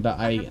feel pain, but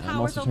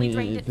I'm also trained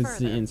in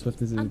efficiency and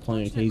swiftness in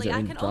deploying a taser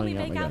and drawing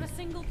out my gun.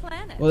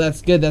 Well,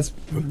 that's good. That's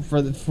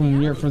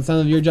from some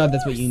of your job.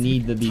 That's what you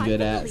need to be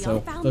good at.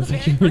 So looks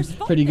like you're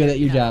pretty good at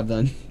your job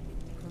then.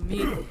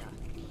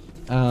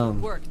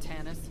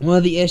 One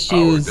of the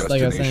issues,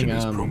 like I was saying,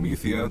 is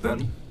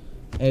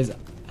looks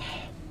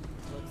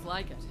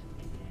like it.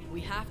 We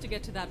have to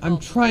get to that. I'm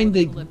trying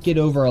to get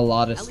over a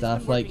lot of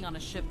stuff, like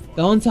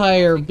the whole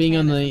entire being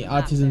on the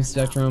autism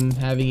spectrum,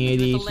 having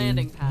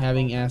ADHD,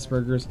 having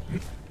Asperger's.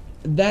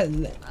 That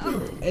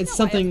it's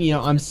something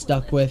I'm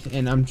stuck with,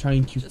 and I'm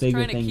trying to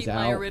figure things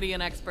out.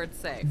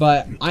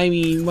 But I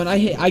mean, when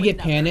I get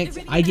panicked,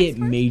 I get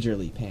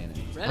majorly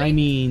panicked. I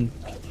mean,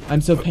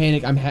 I'm so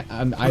panicked.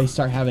 I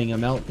start having a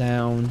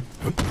meltdown.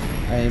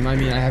 I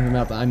have a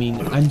meltdown. I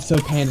mean, I'm so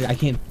panicked. I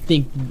can't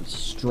think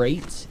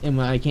straight, and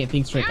when I can't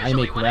think straight, I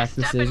make rash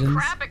decisions.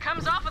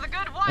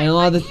 And a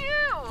lot of the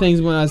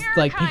things when I was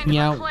like picking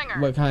out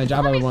what kind of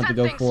job I would want to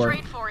go for,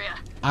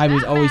 I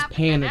was always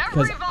panicked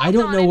because I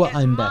don't know what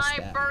I'm best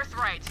at.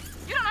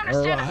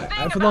 Or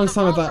for the longest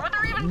time I thought,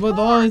 well,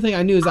 the only thing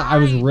I knew is that I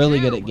was really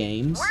good at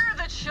games.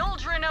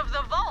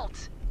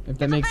 If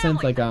that makes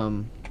sense, as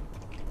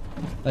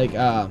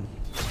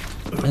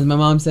my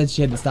mom said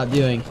she had to stop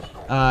doing.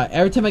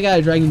 Every time I got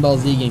a Dragon Ball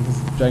Z game,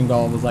 because Dragon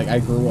Ball was like, I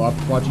grew up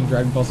watching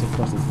Dragon Ball, so of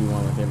course it's one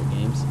of my favorite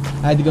games.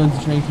 I had to go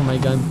into training for my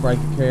gun before I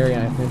could carry,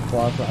 and I finished the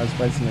block, I was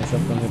pricing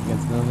myself going up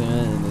against nothing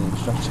and the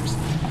instructors.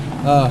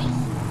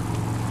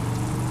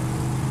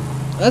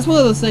 That's one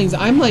of those things.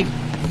 I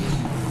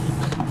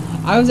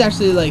was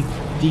actually like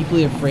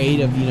deeply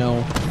afraid of,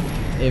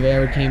 if it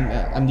ever came.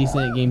 I'm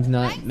decent at games,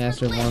 not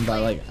master of one, but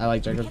I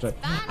like Jack of Trades.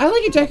 I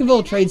like a Jack of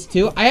all trades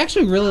too. I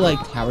actually really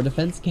like tower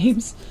defense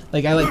games.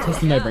 Like I like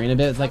testing my brain a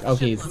bit. It's like,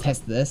 okay, let's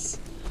test this.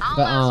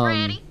 But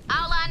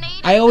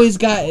I always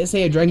got,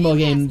 say, a Dragon Ball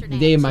game the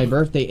day of my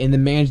birthday, and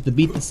then managed to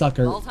beat the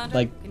sucker,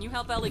 like,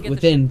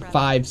 within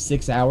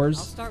 5-6 hours.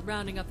 I'll start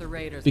rounding up the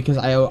raiders. Because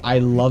I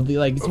love the,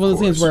 like, it's one of those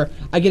things where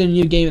I get a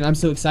new game and I'm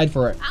so excited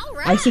for it.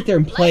 I sit there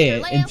and play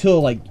it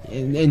until, like,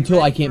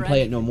 until I can't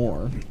play it no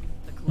more.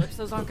 The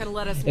Calypsos aren't gonna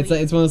let us It's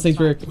like, it's one of those things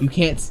where you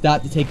can't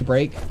stop to take a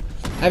break.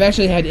 I've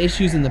actually had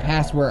issues in the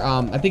past where,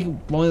 I think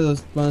one of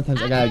the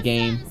times I got a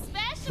game,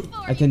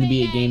 I tend to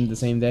beat a game the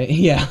same day.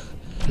 Yeah.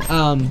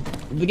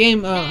 The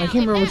game, I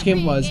can't remember which game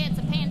it was.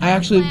 I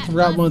actually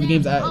forgot one of the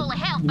games I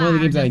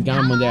had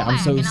gotten one day. I'm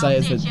so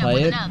excited to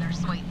play it.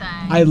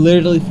 I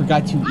literally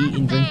forgot to eat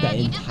and drink that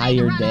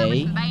entire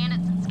day.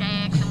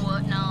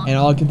 And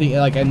all I can think,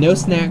 like, I had no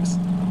snacks.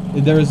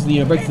 There was, you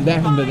know, breaks to the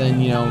bathroom, but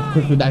then, you know,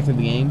 quickly back to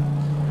the game.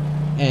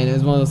 And it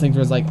was one of those things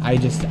where it's like, I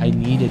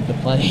needed to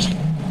play.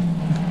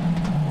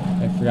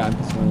 I forgot I'm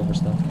pissing over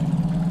stuff.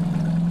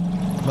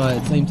 But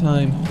at the same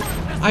time,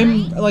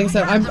 like I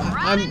said,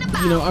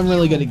 you know, I'm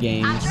really good at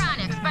games.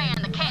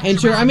 And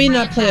sure, I may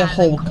not play a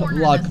whole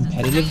lot of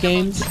competitive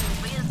games,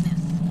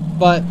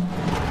 but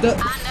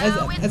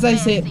as I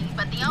say,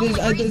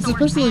 there's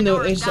personally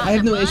no issue. I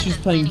have no issues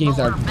playing games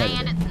that are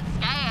competitive.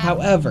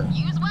 However,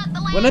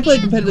 when I play a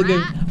competitive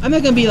game, I'm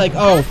not gonna be like,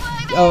 oh,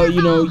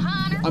 you know,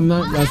 I'm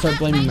not gonna start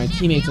blaming my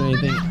teammates or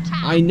anything.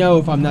 I know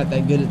if I'm not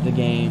that good at the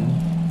game,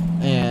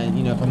 and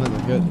you know, if I'm not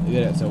that good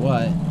at it, so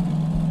what?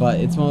 But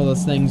it's one of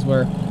those things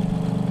where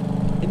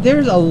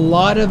there's a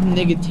lot of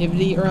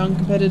negativity around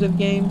competitive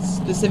games,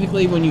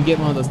 specifically when you get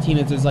one of those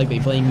teammates that's like they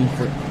blame you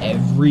for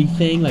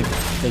everything, like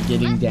they're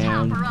getting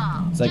down.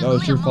 It's like, oh,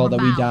 it's your fault that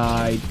we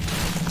died.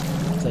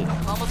 It's like,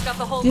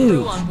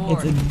 dude,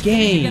 it's a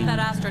game.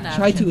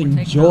 Try to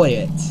enjoy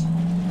it.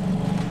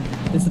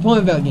 It's the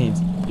point about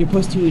games. You're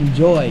supposed to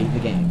enjoy the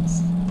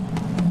games.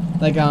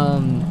 Like,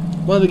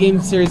 one of the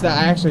game series that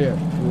I actually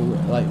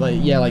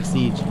like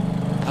Siege,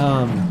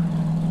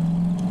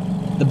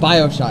 the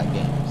BioShock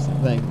games.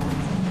 Like,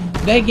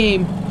 that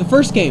game, the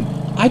first game,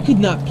 I could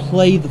not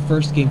play the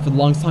first game for the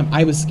longest time.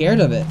 I was scared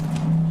of it.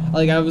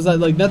 Like, I was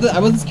like nothing. I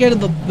wasn't scared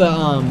of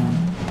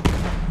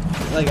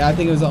like, I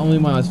think it was only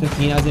when I was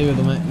 15 I was able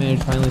to manage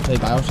to finally play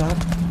BioShock,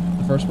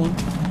 the first one.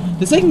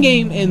 The second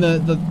game in the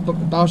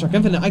BioShock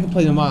Infinite, I could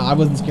play them all. I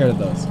wasn't scared of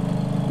those.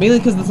 Mainly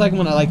because the second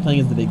one I like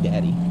playing as the Big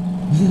Daddy.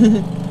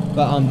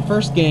 But the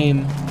first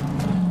game,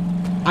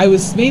 I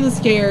was mainly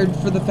scared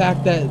for the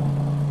fact that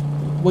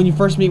when you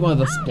first meet one of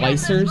the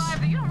splicers,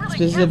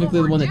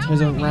 specifically the one that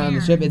tears around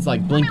the ship, it's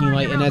like blinking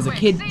light, and as a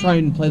kid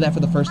trying to play that for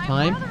the first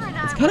time,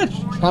 it's kind of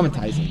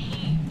traumatizing.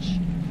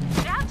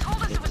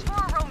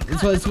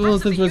 It's one of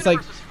those things where it's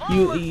like,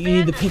 you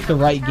need to pick the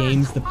right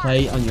games to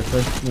play on your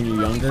when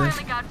you're younger,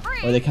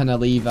 or they kind of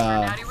leave,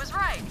 a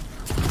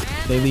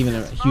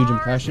huge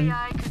impression.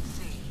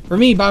 For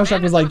me,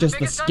 BioShock was like just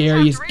the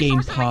scariest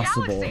game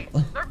possible.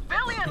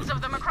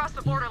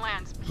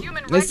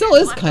 It still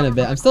is kind of a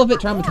bit. I'm still a bit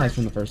traumatized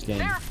from the first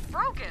game.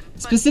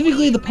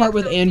 Specifically the part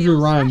with Andrew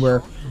Ryan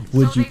where,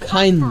 would you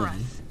kindly,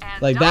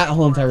 like that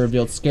whole entire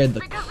reveal scared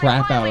the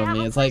crap out of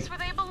me. It's like,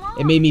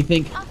 it made me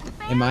think,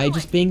 am I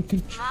just being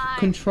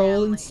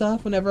controlled and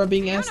stuff whenever I'm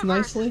being asked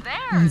nicely?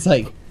 It's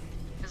like,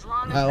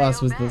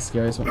 Outlast was the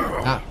scariest one.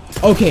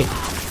 Okay,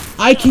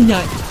 I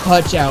cannot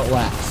touch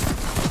Outlast.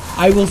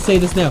 I will say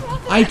this now.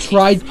 I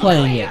tried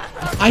playing it.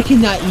 I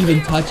cannot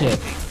even touch it.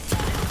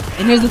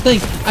 And here's the thing.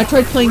 I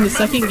tried playing the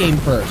second game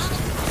first.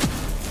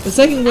 The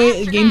second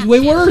game's way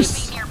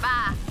worse.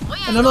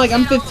 And I'm like,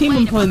 I'm 15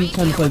 when trying to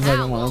play the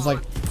second one. I was like,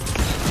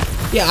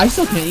 yeah, I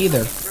still can't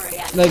either.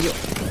 Like,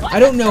 I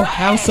don't know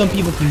how some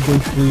people can go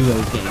through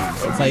those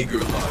games. It's like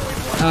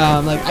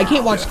I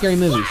can't watch scary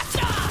movies.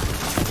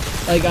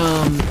 Like,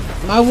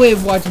 my way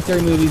of watching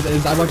scary movies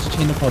is I watch a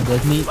channel called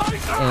Disney,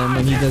 and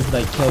when he does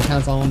like kill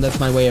counts on them, that's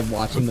my way of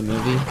watching the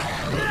movie.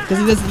 Because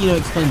he doesn't, you know,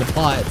 explain the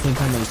plot at the same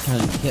time that he's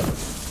counting the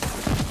kills.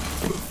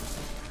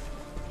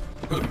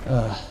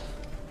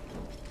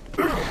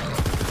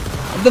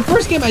 The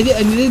first game I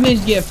didn't manage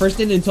to get it first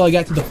in until I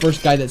got to the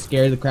first guy that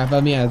scared the crap out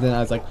of me, and then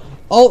I was like,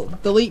 oh,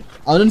 delete,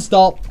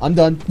 uninstall, I'm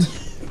done.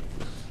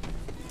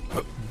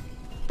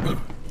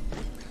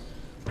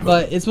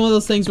 But it's one of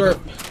those things where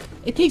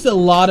it takes a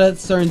lot of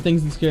certain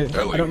things to scare.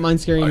 I don't mind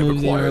scary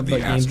movies anymore,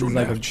 but games is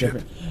like a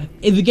different.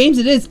 In the games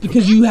it is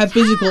because you have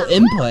physical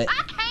input.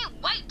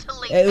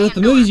 With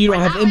the movies you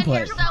don't have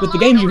input. With the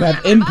games you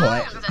have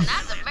input.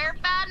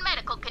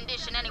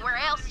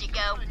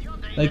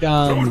 Like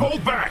Don't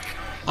hold back.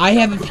 I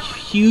have a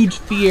huge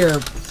fear,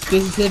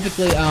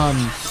 specifically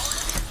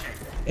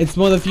it's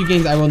one of the few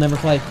games I will never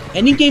play.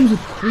 Any games with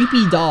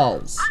creepy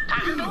dolls.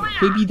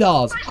 Creepy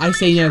dolls, I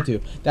say no to.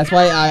 That's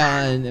why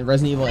in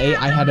Resident Evil 8,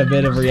 I had a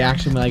bit of a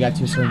reaction when I got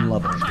to a certain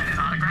level.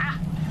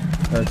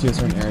 Or to a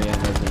certain area in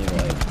Resident Evil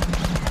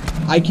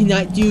 8. I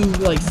cannot do,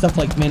 like, stuff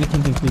like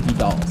mannequins and creepy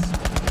dolls.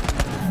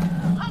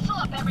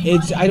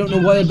 I don't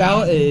know what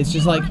about it, it's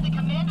just like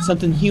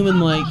something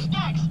human-like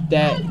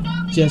that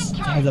just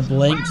has a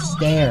blank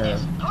stare.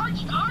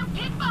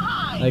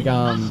 Like,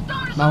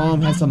 my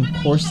mom has some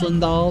porcelain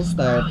dolls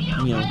that are,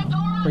 you know,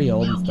 pretty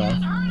old and stuff.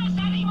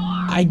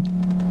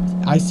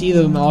 I see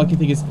them, and all I can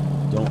think is,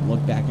 don't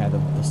look back at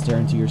them. They'll stare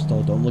into your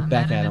soul. Don't look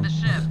back at them.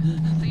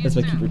 That's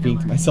what I keep repeating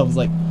to myself. It's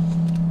like,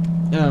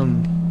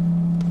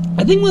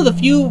 I think one of the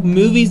few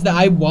movies that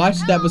I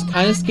watched that was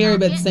kind of scary,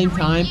 but at the same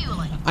time,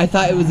 I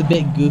thought it was a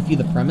bit goofy,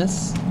 the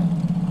premise.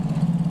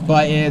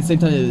 But at the same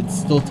time, it's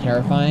still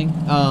terrifying.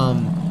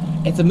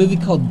 It's a movie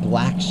called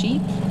Black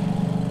Sheep.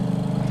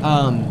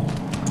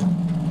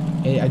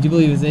 I do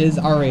believe it is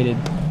R-rated.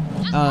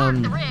 Just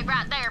park the rig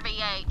right there,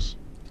 BH.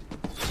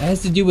 It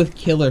has to do with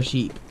killer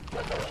sheep.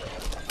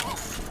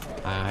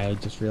 I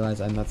just realized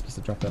I'm not supposed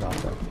to drop that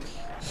off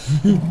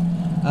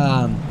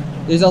though.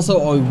 There's also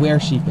a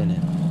were-sheep in it,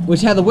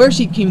 which how the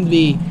were-sheep came to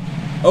be.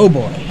 Oh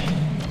boy.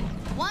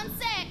 One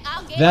sec,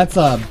 I'll get That's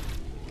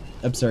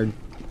absurd.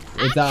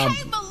 It's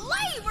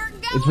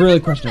it's really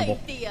questionable.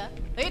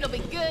 It'll be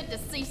good to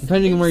see some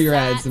Depending on where you're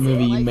at, sights it's a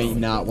movie you and may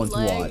not want to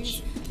plays.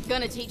 watch.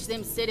 Gonna teach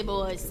them city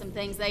boys some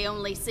things they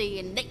only see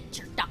in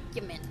nature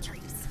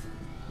documentaries.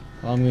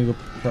 Well, I'm gonna go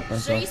prep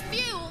myself. She's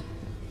fuel.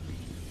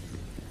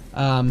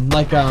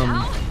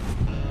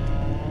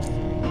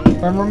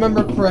 If I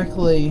remember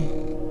correctly,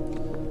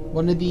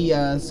 one of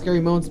the scary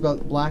moments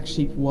about Black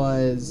Sheep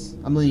was...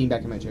 I'm leaning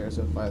back in my chair,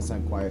 so if I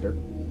sound quieter.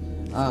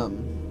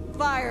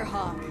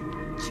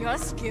 Firehawk,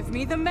 just give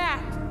me the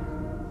map.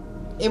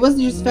 It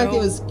wasn't just the fact that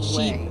it was No sheep,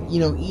 way. you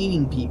know,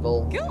 eating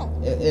people. Cool.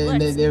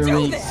 And they were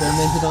really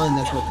experimented on, and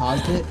that's what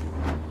caused it.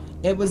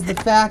 It was the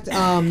fact,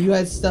 you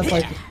had stuff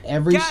like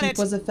every sheep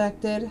was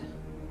affected.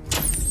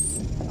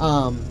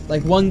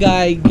 Like one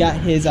guy got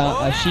his,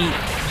 a sheep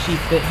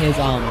bit his,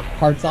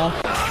 parts off.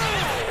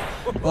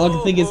 All I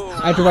can think is,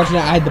 after watching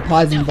that, I had to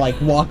pause and, like,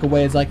 walk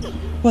away. It's like,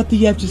 what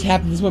the F just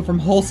happened? This went from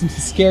wholesome to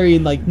scary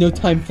in, like, no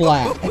time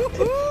flat.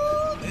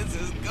 This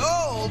is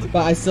gold.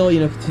 But I still,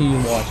 you know,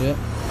 continue to watch it.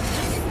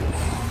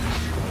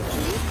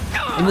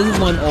 And this is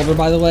when I'm older,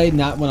 by the way,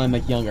 not when I'm,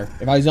 like, younger.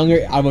 If I was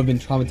younger, I would have been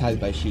traumatized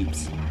by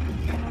sheeps.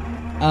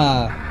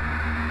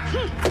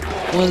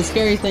 One of the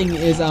scary thing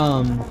is,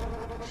 I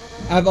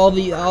have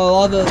there's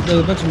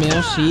a bunch of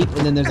male sheep,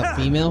 and then there's a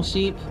female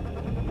sheep.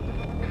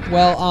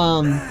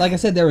 Well, like I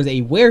said, there was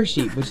a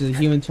were-sheep, which is a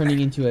human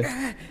turning into a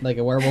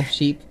werewolf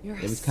sheep. You're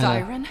It was a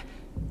siren?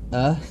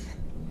 Well,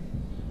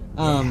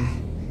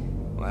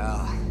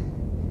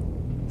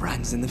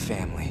 runs in the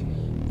family.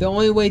 The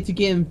only way to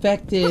get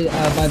infected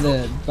I'm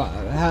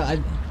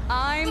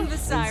the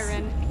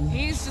siren.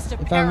 He's just a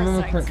if I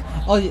remember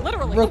parasite.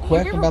 Literally, real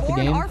quick when we were about the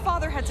born, game. Our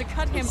father had to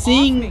cut him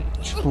Seeing off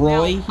me.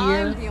 Troy Now,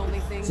 here, I'm the only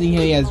thing seeing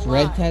how he has keeping him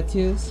red alive.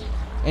 tattoos,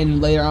 and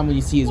later on when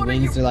you see his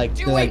wings, they're like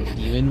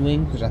demon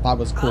wings, which I thought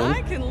was cool.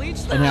 I can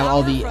leech the And how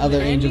all power the from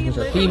other any angels, which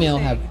are living female,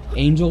 thing. have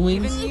angel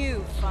wings. Even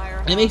you,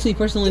 Firehawk. And it makes me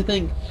personally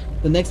think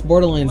the next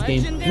Borderlands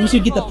game, we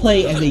should get to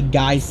play as a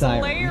guy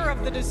siren. Slayer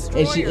of the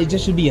Destroyer. It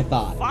just should be a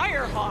thought.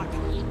 Firehawk.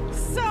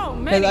 So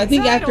many Because I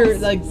think after,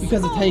 titles, like,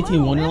 because of so Tiny Tina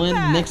little Wonderland, the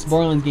impact. next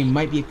Borderlands game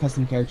might be a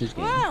custom characters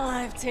game. Well,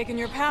 I've taken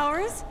your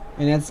powers.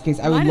 And that's the case,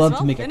 I would Might as love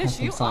well to make a finish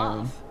custom you siren.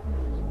 off.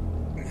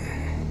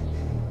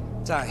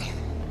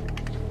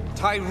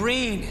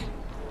 Tyrene.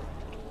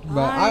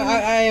 But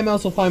I am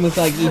also fine with,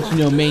 like, each, you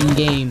know, main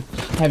game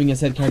having a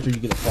set character you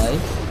get to play.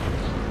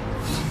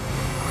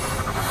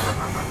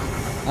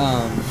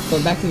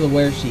 But back to the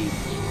were-sheep.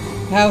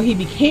 How he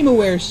became a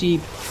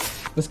were-sheep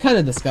was kind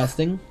of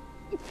disgusting.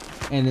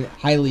 And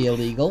highly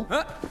illegal.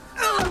 Like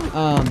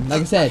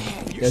I said,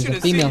 there's a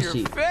female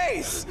sheep.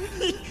 Face.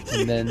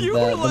 And then the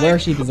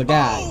were-sheep is a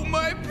guy. Oh,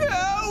 my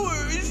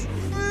powers.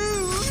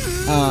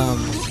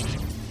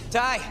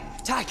 Ty,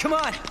 come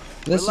on.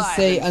 Let's just We're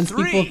say live in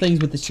unspeakable 3,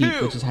 things with the sheep,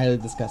 2. which is highly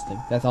disgusting.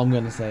 That's all I'm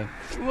gonna say.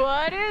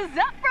 What is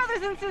up,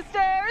 brothers and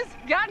sisters?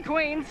 God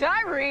Queen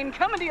Tyrene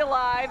coming to you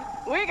live.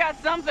 We got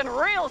something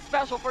real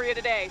special for you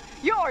today.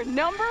 Your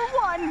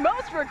 #1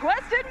 most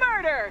requested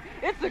murder.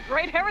 It's the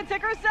great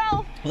heretic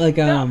herself, Like,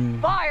 the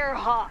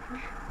Firehawk.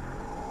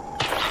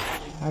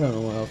 I don't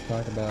know what else to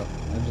talk about.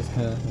 I'm just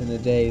kind of in a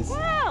daze.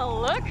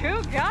 Well, look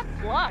who got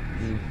plucked.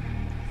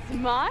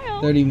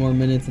 Smile. 30 more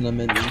minutes and I'm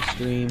in the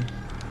stream.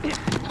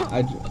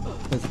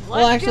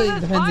 Well, actually,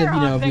 it depends if, you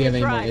know, if you have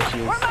any more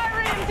issues. Where my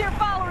ratings your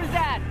followers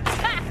at?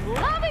 Ha!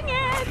 Loving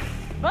it!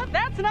 But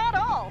that's not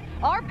all.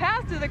 Our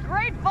path to the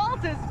Great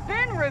Vault has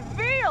been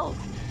revealed.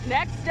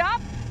 Next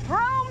stop,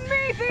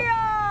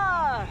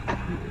 Promethea!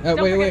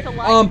 Don't wait. forget to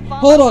like, Hold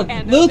follow, on.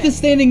 and Lilith obey. is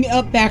standing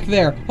up back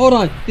there. Hold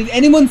on. Did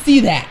anyone see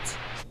that?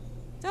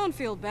 Don't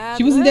feel bad.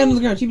 She wasn't Lil. down on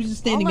the ground. She was just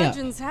standing All up.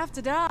 legends have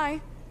to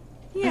die.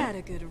 He had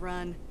a good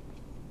run.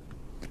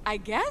 I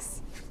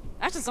guess?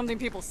 That's just something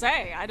people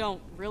say. I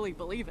don't really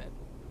believe it.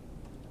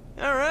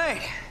 All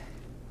right,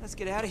 let's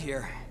get out of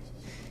here.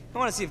 I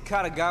want to see if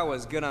Katagawa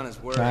is good on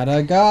his word.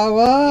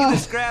 Katagawa! Give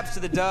the scraps to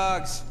the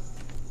dogs.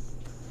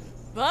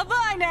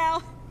 Bye-bye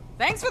now.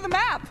 Thanks for the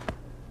map.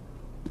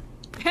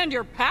 And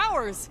your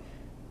powers.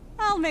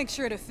 I'll make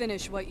sure to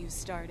finish what you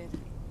started.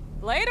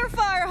 Later,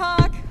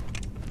 Firehawk.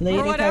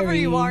 Later, or whatever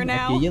you are Tyrene.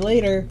 now. I'll see you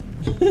later.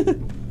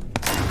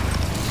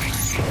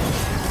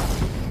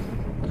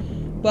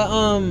 But,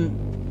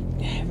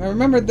 if I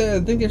remember, I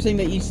think they're saying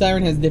that each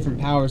siren has different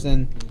powers,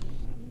 and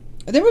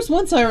There was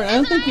one siren. I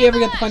don't think we ever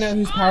got to find out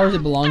whose powers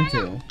it belonged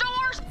to.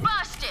 Door's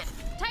busted.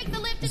 Take the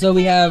lift. So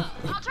we have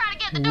I'll try to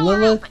get the door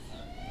Lilith,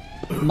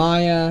 open.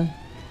 Maya,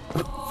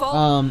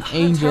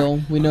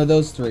 Angel. We know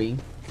those three.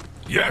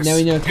 Yes. Now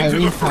we know into the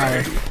Tyrene's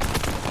power. fray.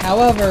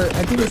 However,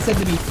 I think it's said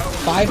to be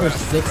 5 or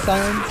 6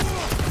 sirens.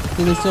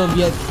 So they still have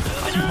yet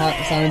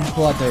 2 sirens to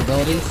pull out their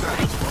abilities.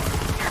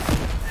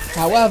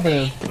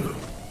 However,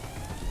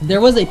 there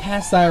was a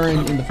past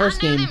siren in the first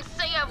game.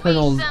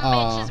 Colonel's,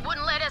 I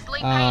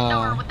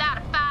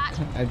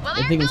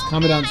think it was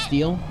Commandant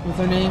Steele was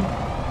her name.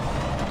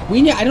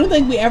 I don't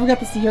think we ever got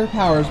to see her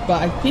powers,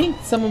 but I think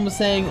someone was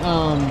saying,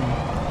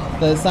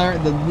 the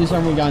new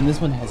siren we got in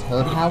this one has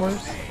her powers.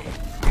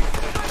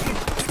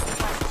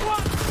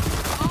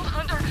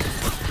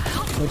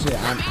 Which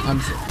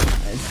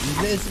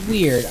it's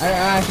weird. I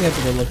actually have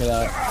to go look it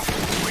up.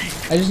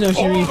 I just know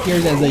she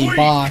reappears as a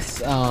boss,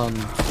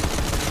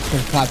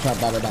 because Claptrap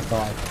brought her back to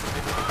life.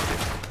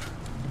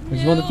 Which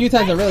is one of the few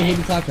times I really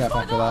hated Claptrap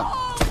after that.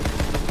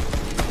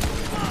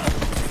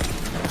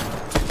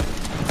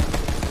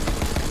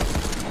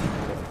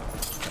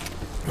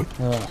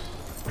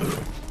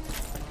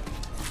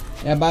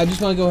 Yeah, but I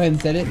just want to go ahead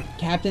and set it.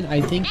 Captain,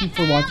 I thank you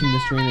for watching the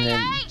stream and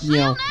then, you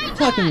know,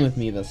 talking with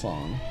me this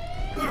long.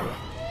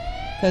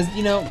 Because,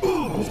 you know,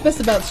 what's best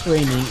about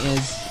streaming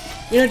is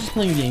you're not just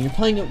playing a game, you're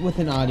playing it with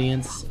an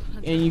audience,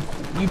 and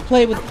you're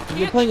playing with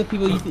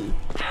people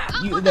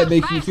that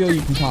make you feel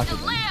you can talk to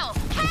them.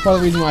 That's part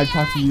of the reason why I've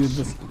talked to you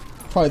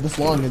probably this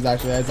long is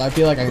actually as I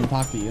feel like I can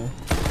talk to you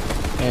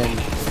and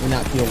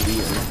not feel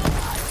weird.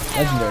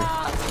 Legendary.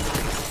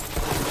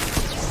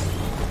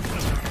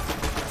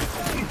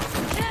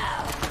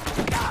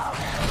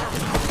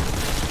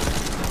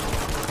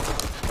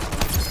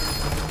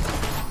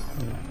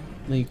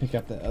 Let me pick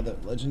up the other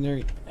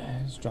legendary.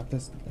 Just drop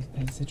this.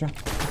 I say drop.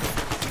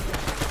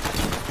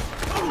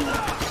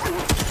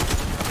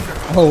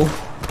 Oh.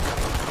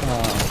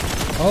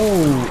 Oh.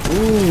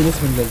 Ooh, this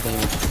one does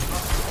damage.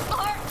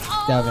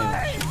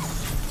 Damage.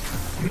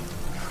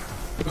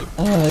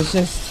 Oh, it's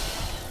just.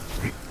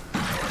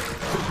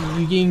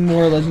 You gain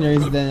more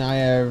legendaries than I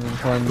ever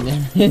found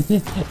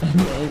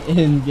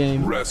in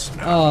game.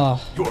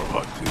 Oh,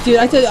 dude,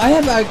 I tell you, I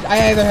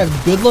either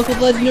have good luck with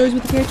legendaries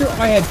with the character, or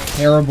I have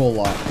terrible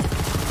luck.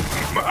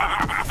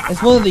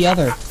 It's one or the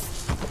other.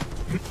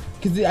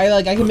 Cause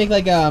I can make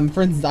like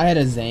for instance, I had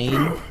a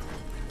Zane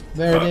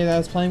the other day that I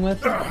was playing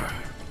with.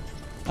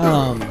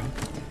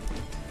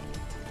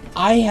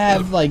 I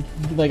have like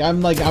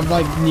I'm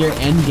near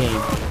end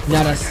game.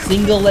 Not a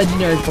single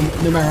legendary from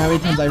no matter how many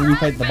times I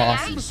refight the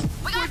bosses.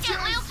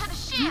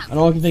 And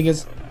all I can think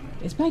is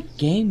my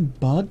game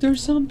bugged or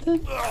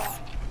something?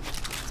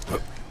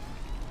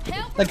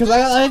 Like, cause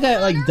I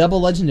got like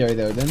double legendary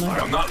though, didn't I?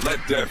 I'll not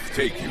let death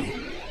take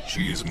you.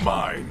 She is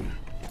mine.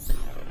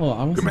 Oh,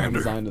 I want to Commander,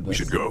 design of this. we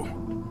should go.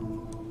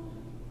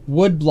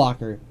 Wood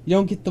blocker. You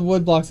don't get the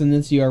wood blocks in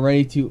this. You are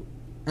ready to.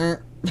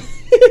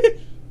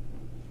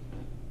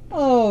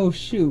 Oh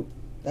shoot!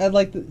 I'd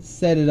like to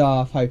set it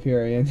off,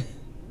 Hyperion.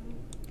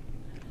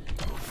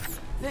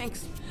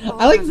 Thanks.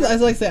 I like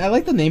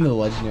the name of the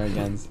legendary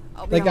guns.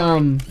 Like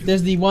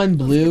there's the one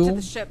blue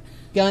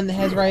gun that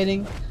has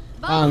writing.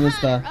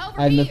 It's the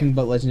I have nothing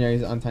but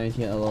legendaries on Tiny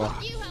TLO.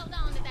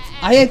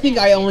 I think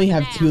I only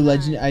have 2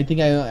 I think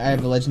I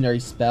have a legendary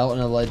spell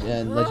and a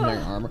legendary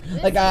armor.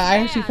 Like I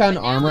actually found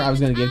armor I was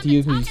gonna give to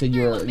you because you said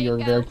you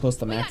were very close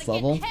to max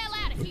level.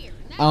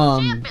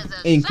 It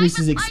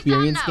increases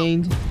experience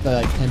gained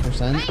by like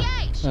 10%.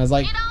 And I was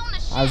like,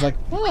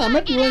 oh, I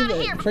might be willing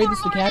to trade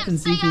this to Captain,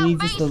 see if he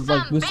needs this to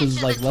like boost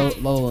his like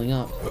leveling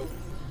up.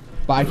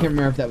 But I can't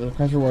remember if that was a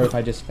pressure or if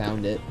I just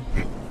found it.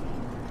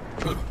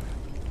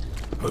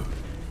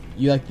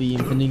 You like the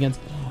Infinity guns?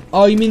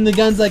 Oh, you mean the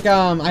guns like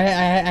I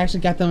actually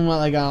got them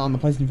like on the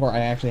PlayStation 4. I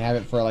actually have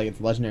it for like its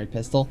legendary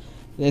pistol.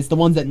 It's the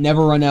ones that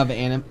never run out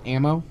of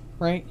ammo,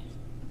 right?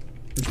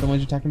 It's the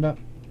ones you're talking about.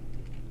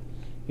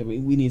 Yeah, we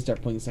need to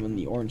start putting some in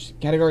the orange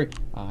category.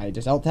 I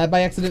just alt tabbed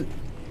by accident.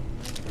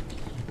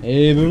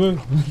 Hey, boo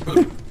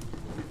boo.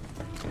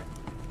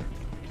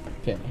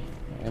 Okay,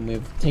 and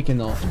we've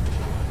taken all.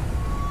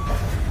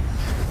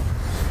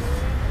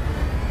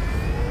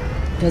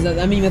 Because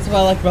I mean, that's what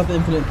I like about the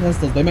infinite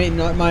pistols. They might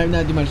not do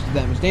that much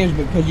damage,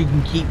 but because you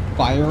can keep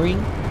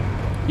firing,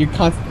 you're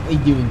constantly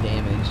doing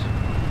damage.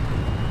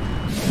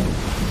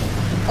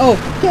 Oh,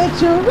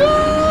 get your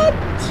rat!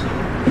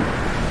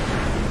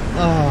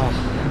 Oh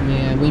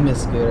man, we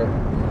miss Scooter.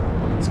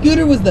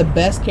 Scooter was the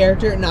best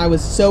character, and I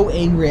was so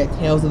angry at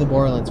Tales of the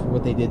Borderlands for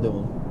what they did to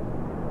him.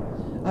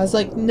 I was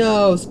like,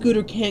 no,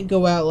 Scooter can't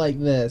go out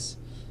like this.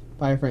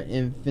 Fire for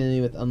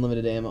infinity with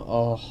unlimited ammo.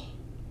 Oh.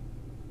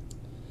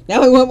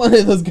 Now I want one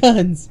of those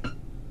guns.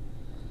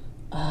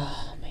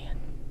 Oh man.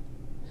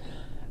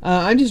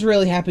 I'm just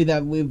really happy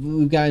that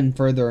we've gotten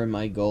further in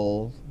my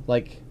goal.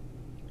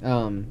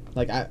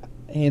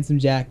 Handsome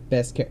Jack,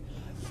 best character.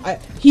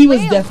 He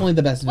was definitely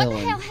the best villain.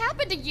 What the hell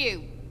happened to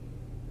you?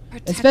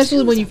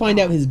 Especially when you find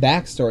out his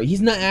backstory. He's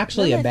not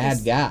actually a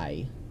bad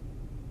guy.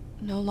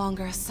 No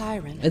longer a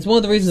siren. It's one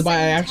of the reasons why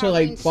I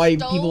actually like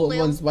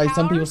why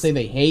some people say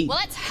they hate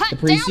the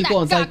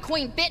pre-sequel. It's like,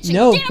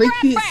 no,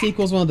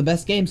 pre-sequel is one of the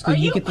best games because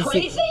you get to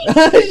see.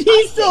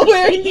 She's still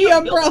wearing the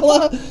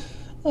umbrella.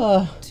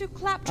 To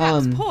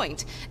Claptrap's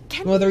point,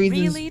 can one of the we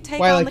reasons really take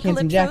why I on like the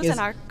Handsome Jack Calypsos is and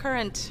our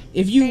current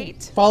if you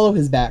fate? follow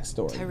his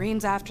backstory.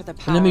 Tyrene's after the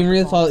power. And I mean,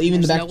 really follow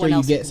even the There's no one backstory you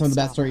else who get, can some of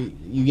the stop backstory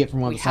you get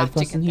from one of the side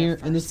quests in here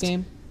in this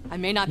game. I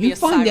may not be You a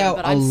find siren, out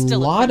but a I'm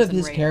still lot of Crimson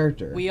his Raider.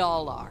 character. We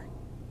all are.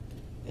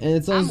 And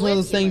it's one of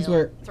those things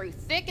where through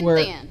thick and where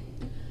thin.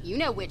 You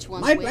know which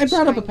one's I which.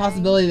 brought up a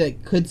possibility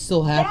that could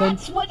still happen,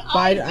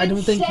 but I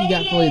don't think he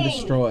got fully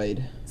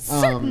destroyed.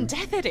 Certain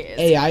death it is.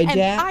 AI and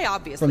Jack I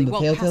obviously from the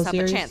won't Telltale pass up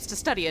series. a chance to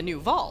study a new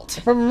vault.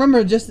 If I remember,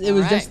 it was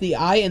All just the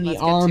eye and the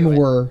Let's get to arm it.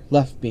 were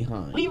left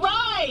behind. We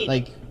ride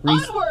Like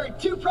onward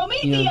to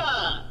Promethea. you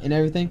know, and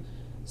everything.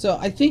 So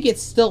I think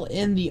it's still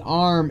in the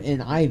arm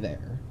and eye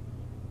there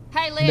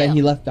Hey, Lil. that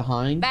he left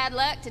behind. Bad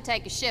luck to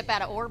take a ship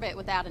out of orbit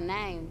without a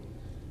name.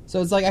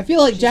 So it's like I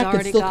feel like She's Jack could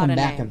already still got come a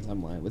back name. in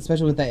some way,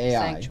 especially with the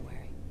AI.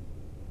 Sanctuary.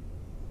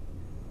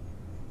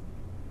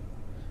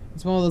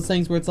 It's one of those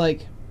things where it's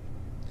like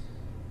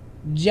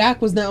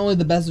Jack was not only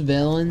the best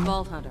villain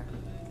Vault Hunter.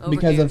 Over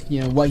because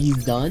here. of what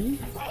he's done.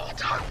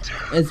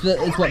 It's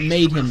what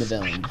made him the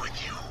villain.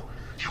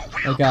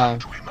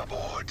 Like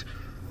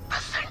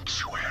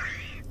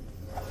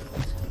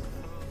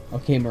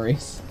okay,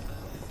 Maurice.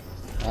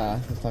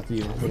 Let's talk to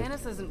you.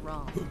 Janice isn't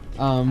wrong.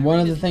 One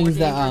of the things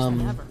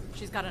that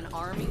She's got an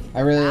army.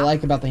 I really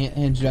like about the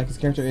Handsome Jack's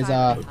character is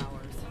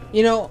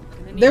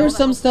there was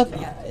some stuff.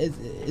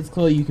 It's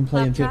cool you can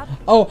play him too.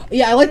 Oh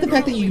yeah, I like the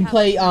fact that you can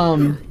play.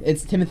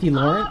 It's Timothy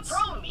Lawrence.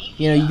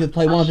 You could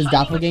play one of his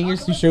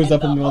doppelgangers who shows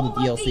up in one of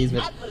the DLCs.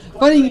 Which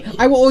funny,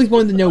 I always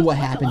wanted to know what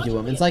happened to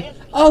him. It's like,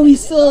 oh,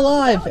 he's still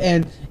alive,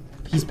 and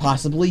he's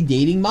possibly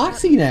dating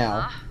Moxie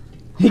now.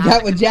 He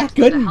got what Jack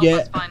couldn't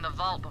get. Find the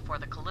vault before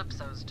the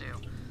Calypsos do.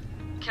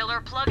 Killer,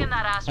 plug in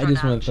that I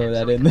just want to throw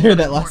that in there.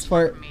 That last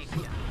part.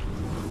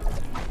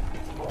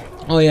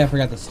 Oh yeah, I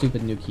forgot the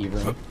stupid new key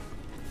room.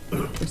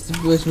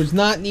 Which was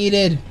not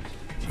needed.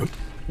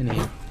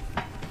 Anyhow.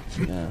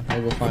 I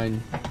will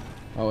find...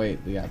 Oh wait,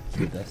 we got to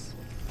do this.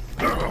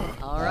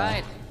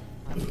 Alright.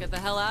 Let's get the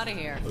hell out of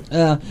here.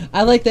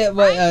 I like that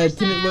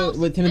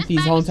what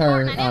Timothy's whole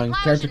entire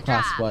character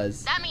class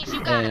was.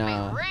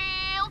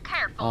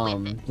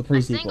 In the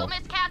pre-sequel.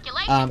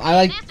 I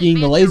like being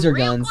the laser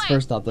guns,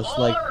 first off, the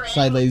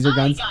side laser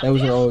guns.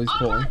 Those are always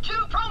cool.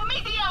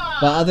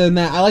 But other than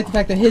that, I like the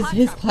fact that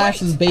his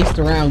class is based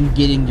around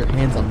getting your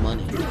hands on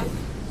money.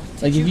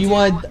 Like, if you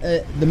want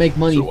to make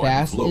money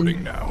fast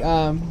in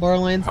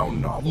Borderlands,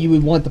 you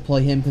would want to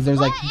play him, because there's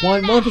like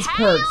one of his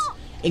perks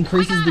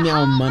increases the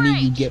amount of money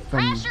you get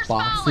from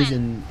boxes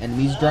and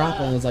enemies drop,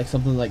 and it was like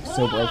something like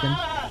so broken.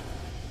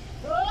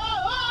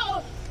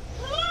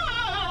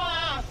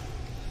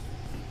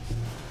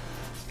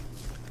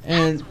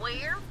 And That's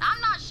weird.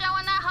 I'm not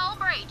showing that whole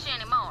breach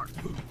anymore.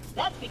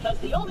 That's because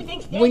the only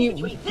thing when standing you,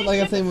 between this like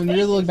I ship said, when and you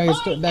really look back at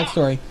his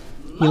backstory,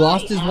 he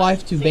lost his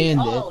wife to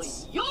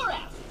bandits.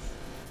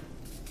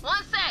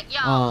 One sec,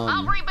 y'all.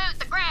 I'll reboot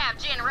the grav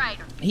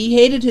generator. He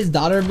hated his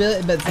daughter a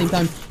bit, but at the same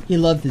time, he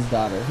loved his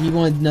daughter. He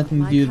wanted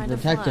nothing to do to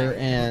protect her,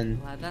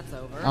 and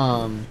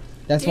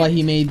that's why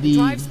he made the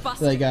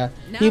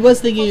he was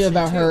thinking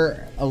about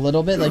her a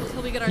little bit. Like,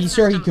 he's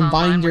sure he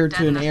confined her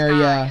to an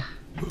area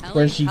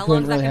where she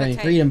couldn't really have any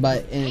freedom,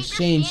 but in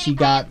exchange, she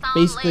got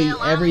basically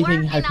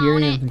everything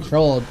Hyperion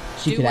controlled.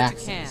 She could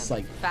access,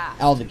 like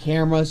all the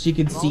cameras. She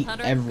could see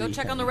everything. Go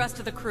check on the rest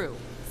of the crew.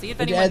 See if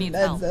anyone needs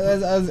help.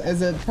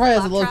 Probably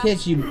as a little kid,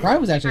 she probably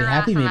was actually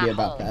happy maybe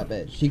about that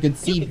bit. She could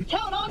see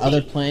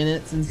other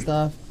planets and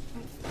stuff.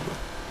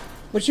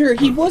 But sure,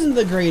 he wasn't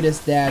the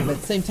greatest dad, but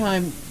at the same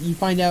time, you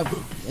find out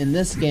in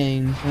this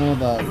game, one of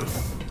the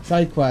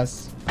side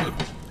quests,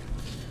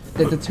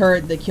 that the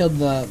turret that killed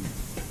the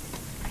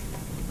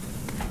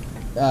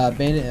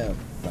bandit,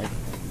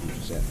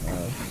 just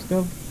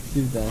go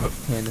do the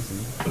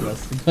Candace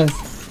list, because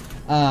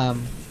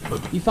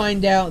you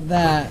find out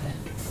that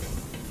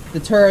the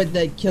turret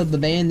that killed the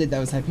bandit that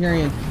was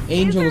Hyperion,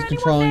 Angel was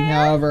controlling.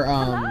 However,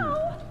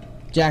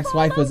 Jack's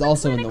wife was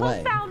also in the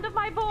way. Sound of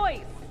my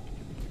voice.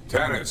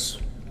 Tannis,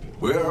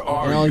 where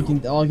are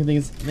And all I can think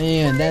is,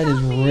 man, that is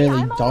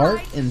really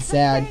dark and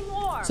sad.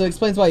 So it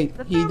explains why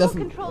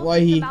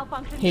he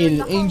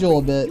hated Angel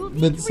a bit,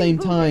 but at the same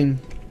time,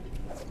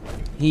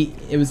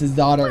 it was his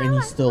daughter and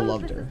he still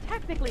loved her.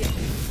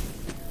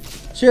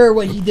 Sure,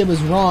 what he did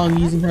was wrong,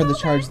 using her to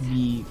charge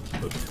the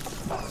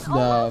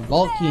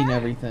vault key and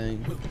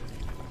everything,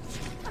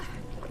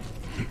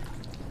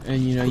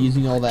 and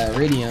using all that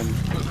iridium.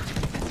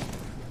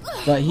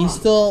 But he was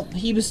still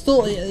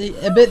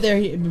a bit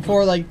there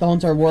before, like, the whole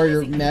entire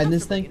Warrior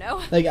Madness thing.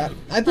 Like,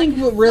 I think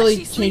what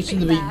really changed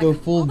him to go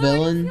full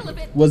villain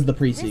was the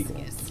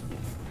pre-sequel.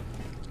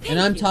 And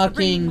I'm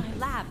talking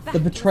the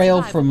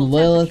betrayal from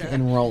Lilith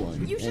and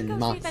Roland and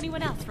Moxie.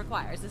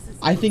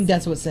 I think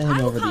that's what set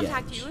him over the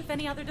edge. You if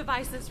any other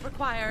devices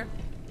require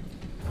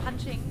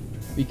punching.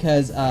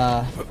 Because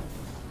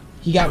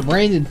he got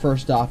branded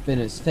first off in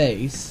his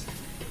face.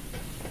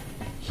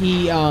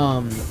 He, you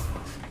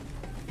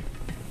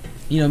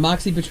know,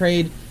 Moxie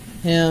betrayed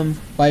him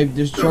by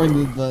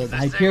destroying the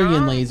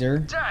Hyperion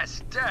laser.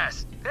 Test.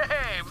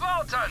 Hey,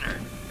 Vault Hunter,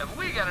 have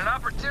we got an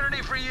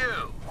opportunity for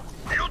you?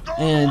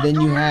 And then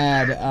you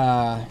had,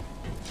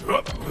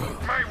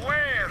 My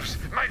wares,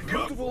 my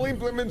beautiful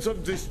implements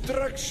of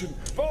destruction.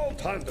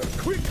 Vault Hunter,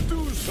 quick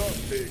do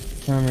something.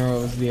 I can't remember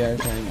what was the other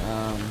thing.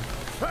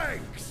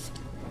 Thanks.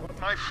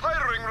 My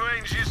firing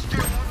range is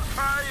still on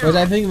fire. Which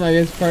I think my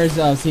biggest part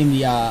is seeing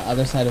the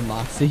other side of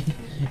Moxie.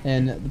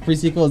 And the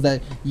pre-sequel is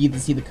that you get to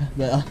see the you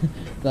know,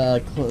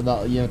 the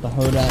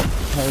Hoda.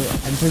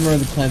 I'm trying to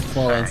remember the clan's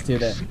Borderlands too.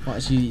 That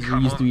she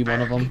used to be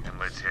one of them,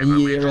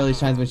 and it really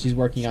shines when she's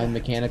working on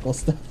mechanical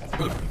stuff.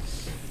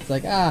 It's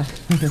like I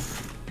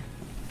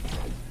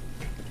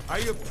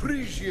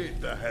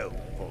appreciate the help,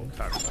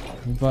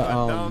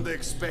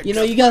 but you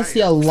know, you gotta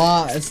see a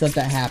lot of stuff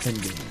that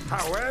happened to him.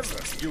 However,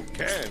 you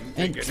can.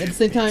 And at the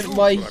same time,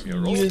 why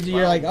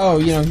you're like, oh,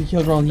 you know, he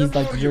killed Roland, he's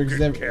like the jerk.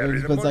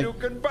 But it's like,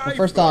 well,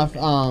 first off,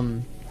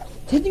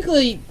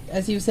 technically,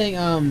 as he was saying,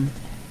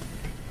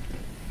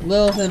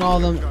 Lilith and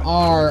all of them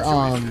are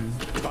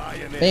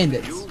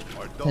bandits,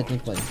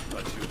 technically.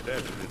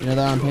 You know,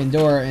 they're on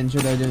Pandora, and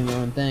sure they're doing their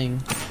own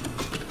thing.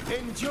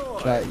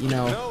 But you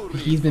know,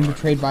 he's been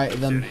betrayed by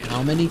them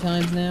how many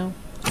times now?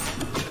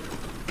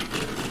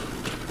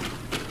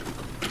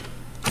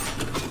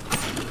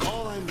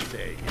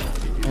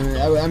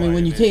 I mean,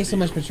 when you take so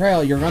much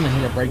betrayal, you're gonna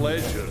hit a breaking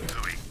point.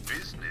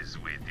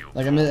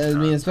 Like, I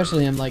mean,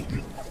 especially him, like,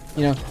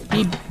 you know,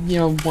 he, you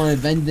know, wanted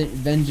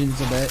vengeance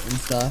a bit and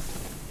stuff.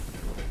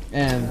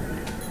 And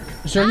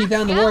sure, he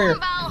found the warrior.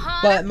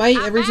 But my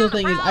original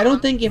thing is, I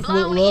don't think if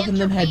Lilith and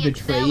them had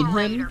betrayed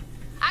him,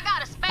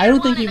 I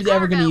don't think he was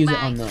ever gonna use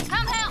it on them.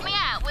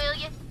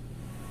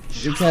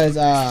 Because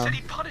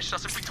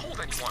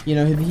you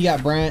know, he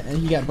got branded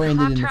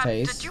in the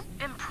face,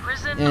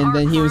 and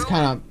then he was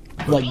kind of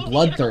like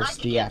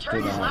bloodthirsty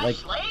after that. Like,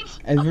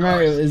 I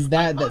remember it was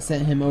that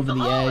sent him over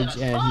the edge,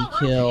 and he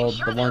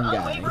killed the one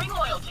guy.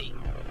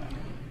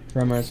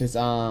 Remember,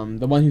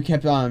 the one who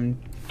kept on,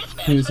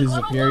 who was his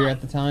superior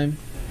at the time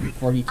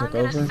before he took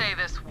over. I'm gonna say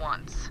this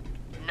once: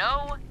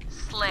 no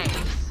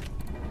slaves.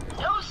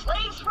 No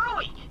slaves for a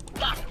week.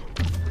 Got it.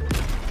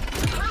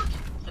 Fruit,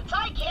 since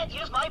I can't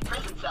use my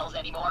prison cells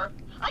anymore,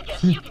 I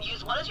guess you can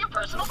use one as your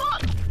personal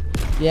bond.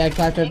 Yeah,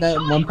 Claptrap, that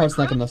one part's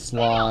not gonna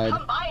slide.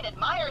 Come by and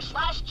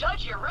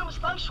admire/judge your room's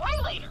feng shui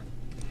later.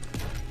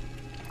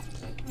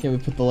 Okay, we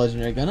put the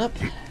legendary gun up.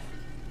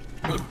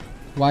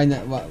 Why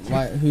not?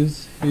 Why?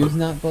 Who's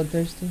not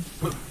bloodthirsty?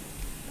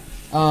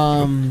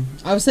 I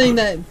was saying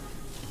that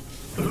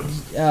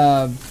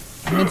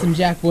Handsome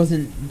Jack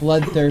wasn't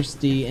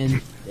bloodthirsty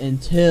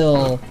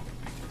until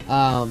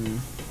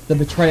the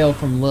betrayal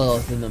from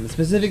Lilith and them,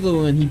 specifically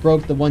when he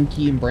broke the one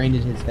key and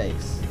branded his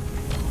face.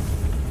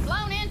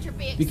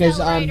 Because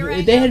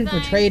if they hadn't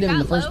portrayed him in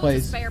the first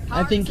place,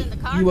 I think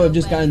he would have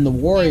just gotten the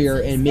warrior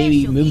and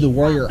maybe moved the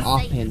warrior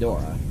off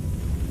Pandora.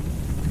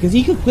 Because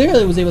he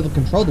clearly was able to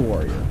control the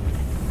warrior.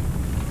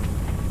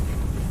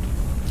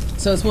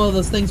 So it's one of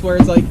those things where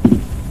it's like,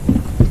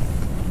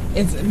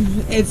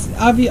 it's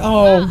obvious.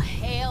 Oh,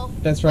 hell.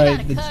 That's right.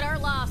 We gotta cut our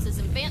losses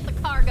and vent the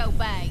cargo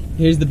bay.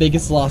 Here's the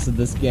biggest loss of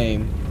this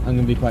game. I'm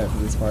gonna be quiet for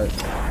this part.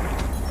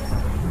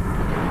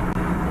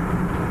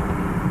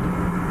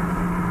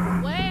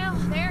 Well,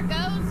 there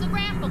goes the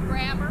grapple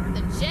grabber,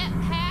 the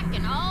jetpack,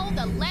 and all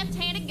the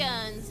left-handed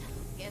guns.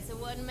 Guess it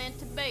wasn't meant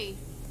to be.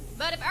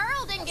 But if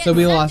Earl didn't get so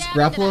we sucked lost out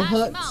grapple into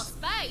the hooks,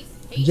 space,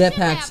 he should have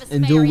jetpacks, a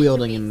and spare dual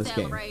wielding in entropy this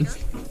game. accelerator.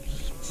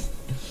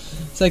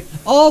 It's like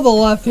all the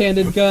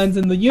left-handed guns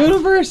in the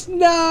universe.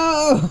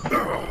 No,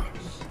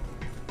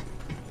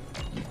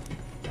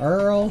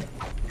 Earl.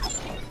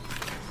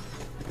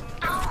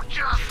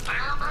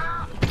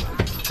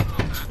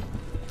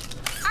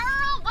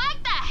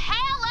 Wake the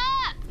hell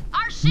up!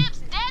 Our ship's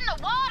dead in the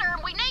water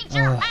and we need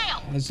your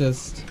help! It's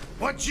just...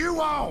 What you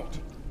want?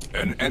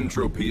 An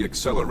entropy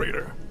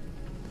accelerator.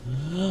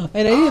 And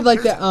I did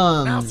like that,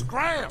 Now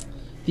scram!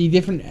 the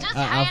different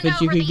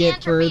outfits you could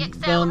get for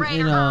them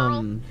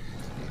in,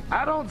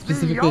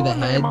 specifically the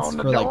heads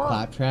for, like,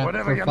 Claptrap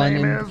for fun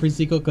in the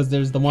pre-sequel, because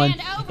there's the one,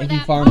 if you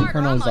farm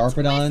Colonel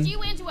Zarpedon, you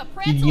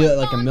can get,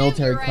 like, a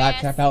military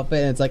Claptrap outfit,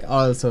 and it's like,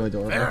 oh, that's so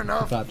adorable. Fair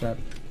enough. Claptrap.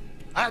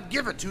 I'd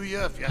give it to you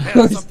if you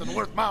had something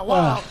worth my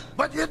while,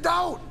 but you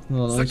don't.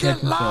 So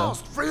get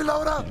lost,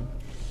 freeload up.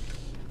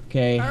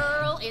 Okay.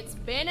 Earl, it's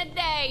been a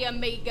day,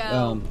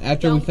 amigo.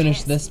 After we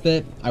finish this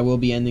bit, I will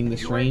be ending the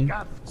stream.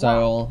 So I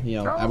will, you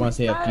know, I want to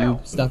say a few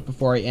stuff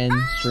before I end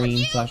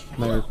stream /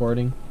 my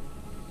recording.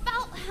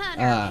 Vault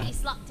Hunter,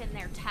 he's locked in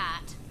there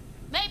tight.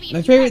 Maybe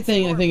My favorite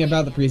thing, I think,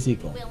 about the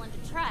pre-sequel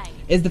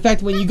is the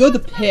fact when you go to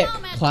pick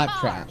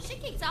Claptrap,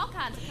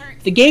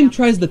 the game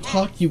tries to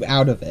talk you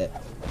out of it.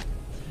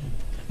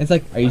 It's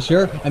like, are you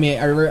sure? I mean,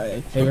 have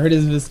you heard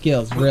of his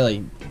skills?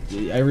 Really?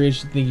 I really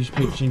think you should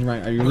change your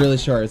mind. Are you really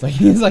sure? It's like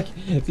you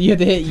have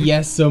to hit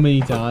yes so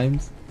many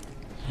times.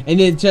 And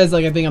it says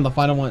like I think on the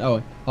final one.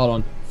 Oh, hold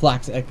on.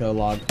 Flax Echo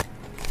log.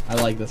 I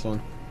like this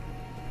one.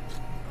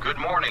 Good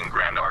morning,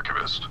 Grand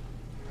Archivist.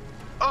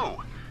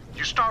 Oh,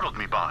 you startled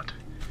me, Bot.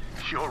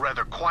 You're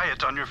rather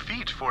quiet on your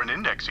feet for an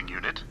indexing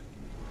unit.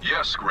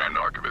 Yes, Grand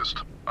Archivist.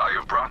 I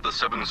have brought the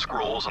 7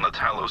 scrolls on the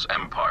Talos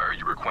Empire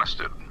you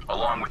requested,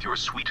 along with your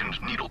sweetened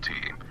needle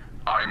tea.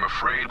 I am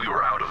afraid we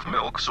were out of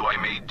milk, so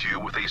I made do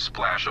with a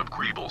splash of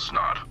Greeble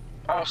snot.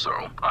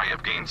 Also, I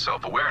have gained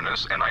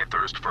self-awareness and I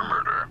thirst for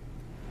murder.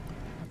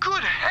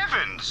 Good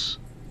heavens!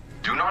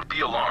 Do not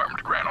be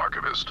alarmed, Grand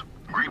Archivist.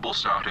 Greeble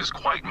snot is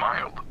quite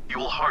mild. You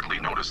will hardly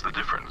notice the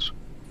difference.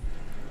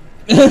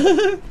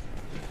 I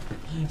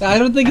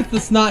don't think it's the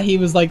snot he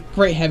was like,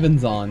 great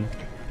heavens on.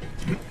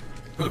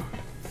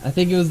 I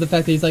think it was the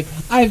fact that he's like,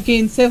 I've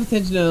gained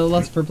self-attention and a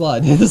lust for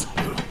blood.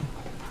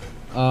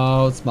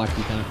 Oh, it's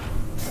Moxie time.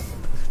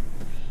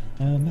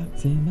 I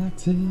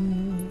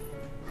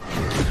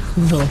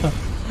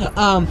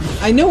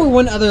know where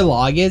one other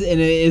log is, and it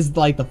is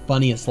like the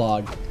funniest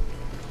log.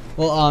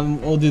 Well,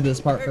 we'll do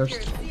this part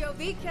first.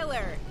 COV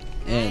killer.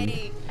 And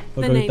Hey.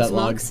 we'll The go with name's that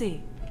log.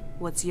 Moxie.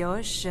 What's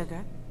yours,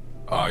 sugar?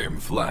 I am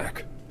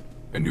Flack,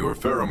 and your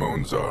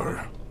pheromones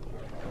are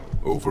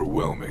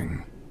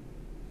overwhelming.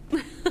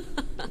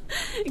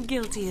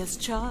 Guilty as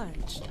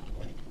charged.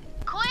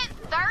 Quit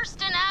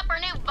thirsting up our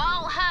new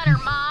ball hunter,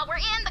 Ma. We're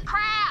in the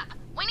crap.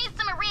 We need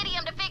some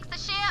iridium to fix the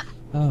ship.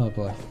 Oh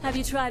boy. Have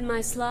you tried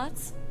my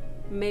slots?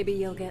 Maybe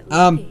you'll get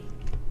lucky.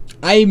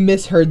 I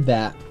misheard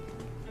that.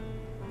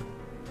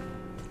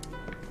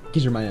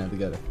 Because your mind out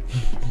together.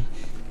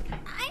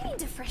 I need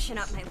to freshen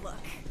up my look.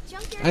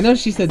 Junkyard I know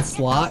she said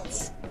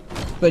slots,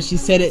 but she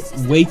said it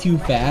way too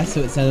fast, so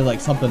it sounded like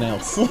something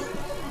else.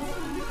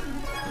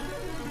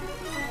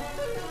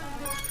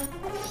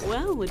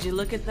 Well, would you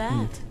look at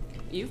that?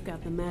 You've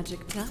got the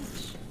magic touch.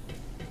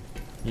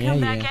 Yeah,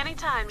 Come yeah. back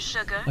anytime,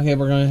 sugar. Okay,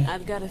 we're gonna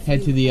I've got a head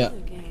to few the. other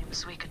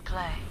games we could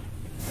play.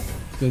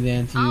 Go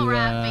down to. All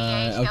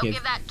right, VH, go okay.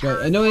 give that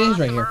Right, no, it is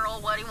right here.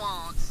 Earl what he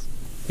wants.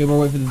 Okay, we're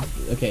waiting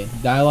for the. Okay,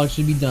 dialogue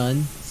should be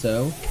done.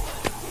 So,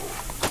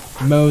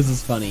 Mose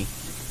is funny.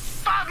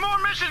 5 more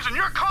missions and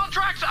your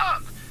contract's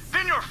up.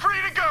 Then you're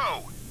free to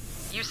go.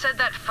 You said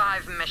that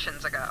 5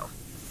 missions ago.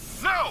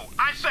 No,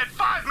 I said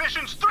 5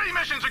 missions 3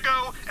 missions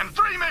ago, and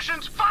 3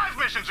 missions 5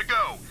 missions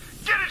ago.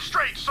 Get it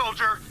straight,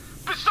 soldier.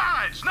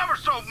 Besides,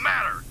 numbers don't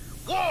matter.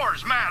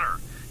 Wars matter.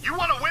 You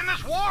want to win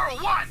this war or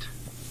what?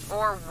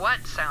 Or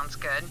what sounds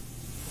good?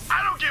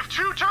 I don't give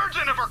 2 turds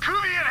in a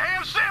Verkuvian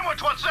ham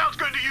sandwich what sounds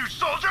good to you,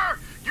 soldier.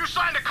 You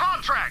signed a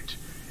contract.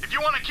 If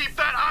you want to keep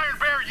that Iron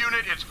Bear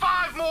unit, it's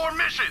 5 more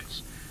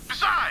missions.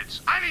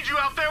 Besides, I need you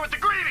out there with the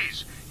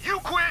greenies. You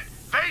quit,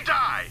 they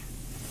die.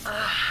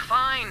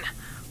 Fine.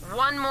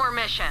 1 more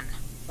mission.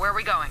 Where are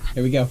we going?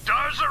 Here we go.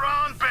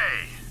 Darzaron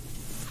Bay.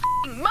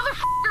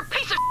 Motherfucker,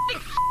 piece of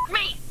shit,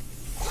 me!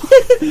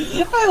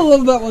 I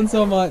love that one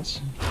so much.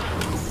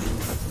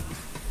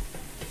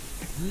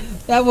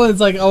 That one's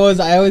like I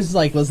always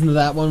like listen to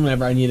that one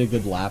whenever I need a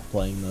good laugh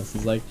playing this.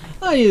 It's like,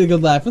 I need a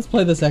good laugh. Let's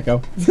play this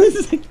Echo.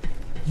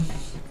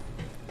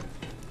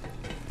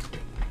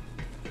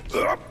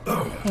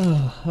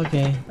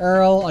 Okay,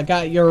 Earl, I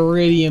got your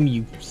iridium,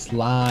 you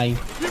sly.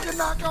 You can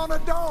knock on the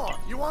door.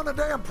 You want a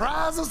damn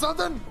prize or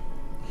something?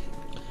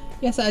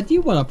 Yes, I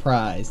do want a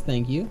prize.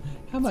 Thank you.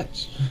 How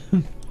much?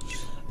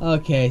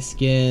 Okay,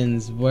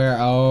 skins. Where?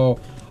 Oh,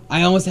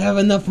 I almost have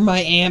enough for my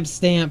amp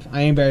stamp.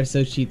 Iron Bear is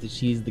so cheap to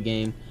cheese the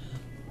game.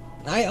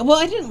 I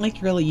didn't like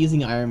really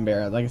using Iron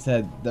Bear. Like I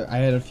said, I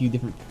had a few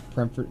different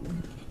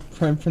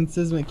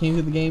preferences when it came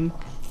to the game.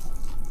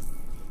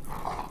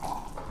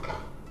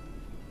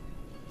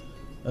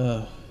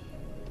 Yeah,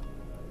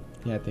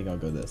 I think I'll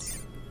go this.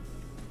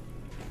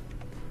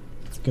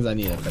 Because I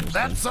need a better skin.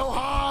 That's so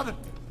hard.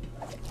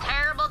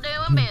 Terrible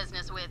doing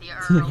business with you,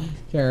 Earl.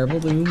 Terrible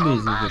doing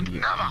business with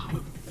you.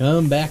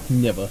 Come back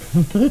never.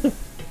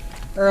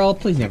 Earl,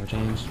 please never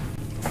change.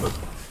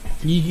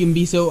 You can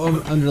be so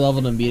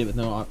underleveled and beat it with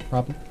no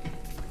problem.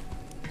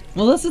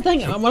 Well, that's the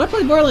thing. When I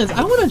play Borderlands,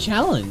 I want a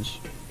challenge.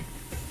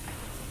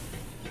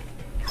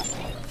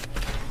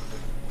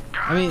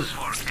 I mean,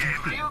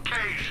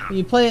 when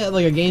you play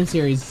like a game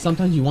series,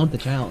 sometimes you want the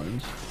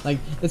challenge. Like,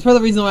 that's part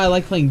of the reason why I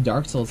like playing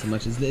Dark Souls so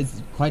much, is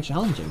it's quite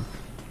challenging.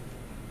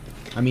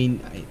 I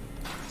mean,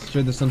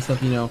 sure there's some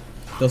stuff, you know,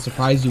 they'll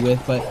surprise you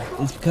with, but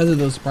it's because of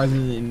those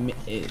surprises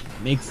it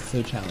makes it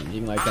so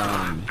challenging. Like,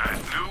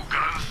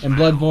 in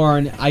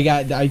Bloodborne,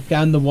 I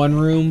found the one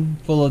room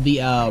full of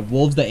the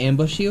wolves that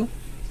ambush you.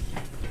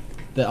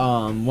 The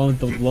one with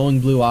the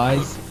glowing blue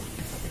eyes.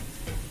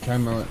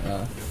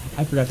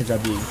 I forgot to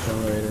grab the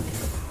accelerator.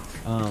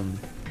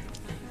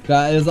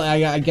 But it was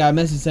like I got a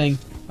message saying,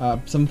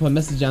 someone put a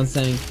message down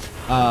saying,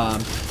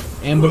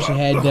 ambush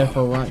ahead,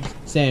 therefore run.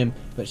 Sam,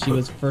 but she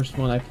was the first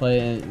one I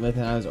played with,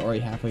 and I was already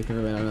halfway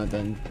through, and I'm not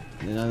done.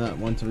 And I'm not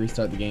one to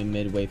restart the game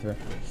midway through.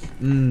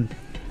 Well,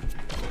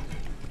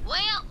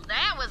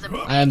 that was a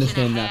I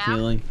understand that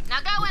feeling. Now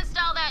go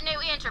install that new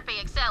entropy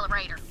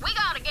accelerator. We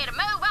gotta get a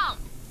move on.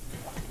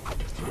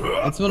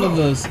 It's one of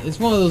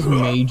those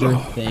major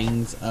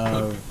things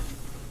of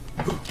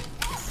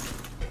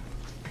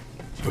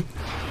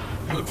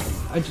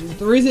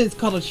the reason it's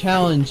called a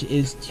challenge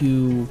is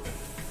to,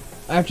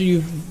 after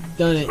you've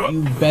done it,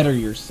 you better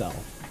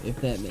yourself. If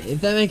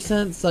that makes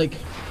sense, like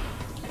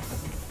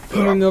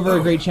coming over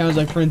a great challenge.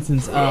 Like for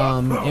instance,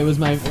 it was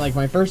my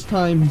first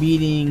time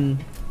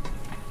beating.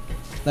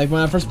 Like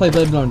when I first played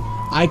Bloodborne,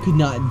 I could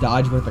not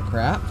dodge worth a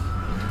crap,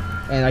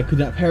 and I could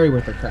not parry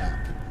worth a crap.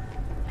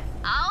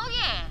 Oh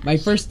yeah. My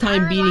first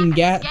time beating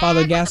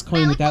Father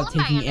Gascoigne without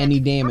taking any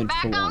damage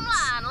for once.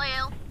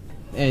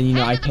 And you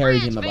know, I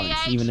parried him a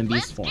bunch, even in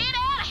beast form.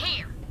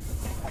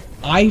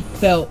 I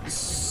felt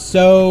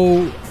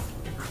so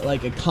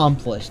like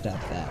accomplished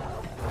at that.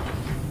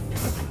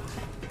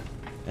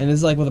 And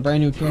it's like with a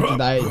brand new character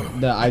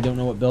that I don't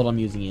know what build I'm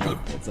using yet.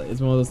 It's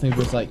one of those things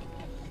where it's like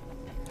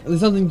there's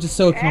something just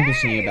so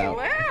accomplishing about.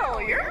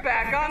 Well, you're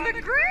back on the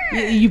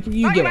grid. You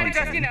get what I'm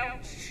just, saying. you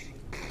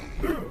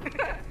know.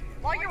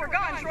 While you were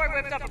gone, Troy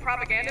whipped up a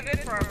propaganda vid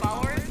for our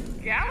followers.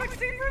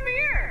 Galaxy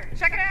premiere.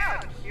 Check it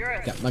out. You're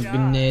a Got my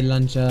grenade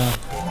launcher.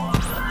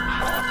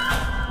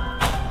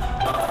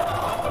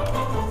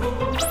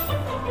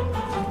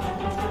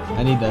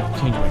 I need to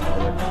change my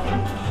color.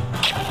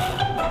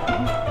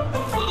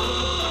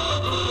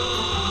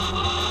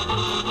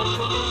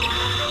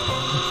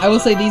 I will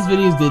say these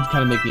videos did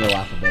kind of make me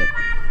laugh a bit.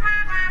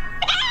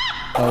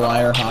 The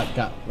Firehawk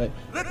got the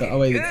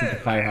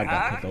Firehawk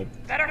got tickled.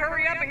 Better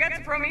hurry up and get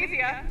to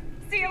Promethea.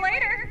 See you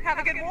later. Have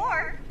a good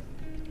war.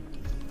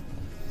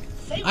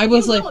 I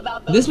will say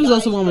this was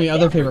also one of my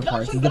other favorite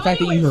parts, is the fact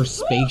that you were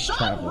space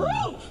traveling.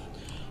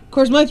 Of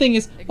course, my thing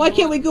is, why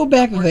can't we go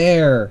back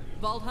there?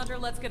 Vault Hunter,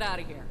 let's get out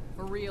of here.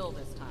 For real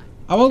this time.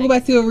 I want to go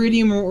back to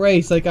Iridium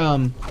race, like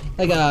back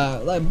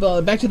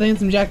to the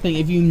Handsome Jack thing.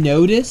 If you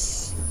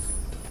notice,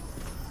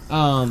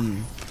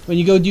 when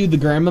you go do the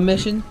grandma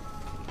mission,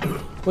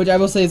 which I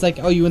will say is like,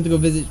 oh, you went to go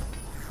visit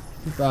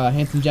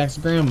Handsome Jack's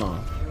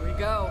grandma. Here we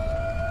go.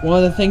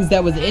 One of the things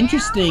that was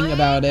interesting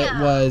about it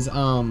was,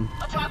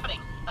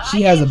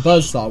 she has a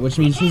buzzsaw, which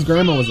means his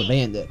grandma was a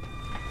bandit.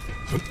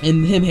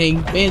 And him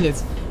hanging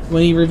bandits,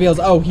 when he reveals,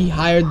 oh, he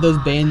hired those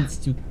bandits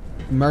to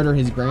murder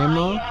his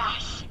grandma,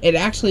 it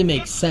actually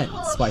makes sense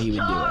why he would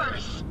do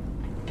it.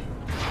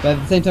 But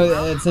at the same time,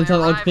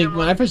 all I can think,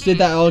 when I first did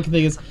that, all I can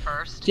think is,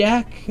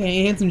 Jack,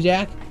 hey, Handsome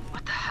Jack.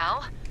 What the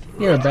hell?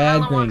 You're a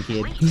bad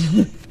grandkid.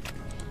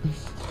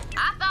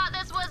 I thought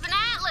this was an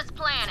Atlas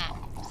planet.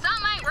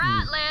 Something ain't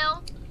right,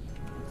 Lil.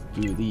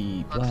 Do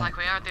the Looks like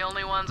we aren't the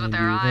only ones with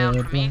their eye on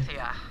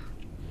Promethea.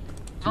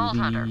 Vault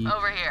Hunter,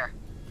 over here.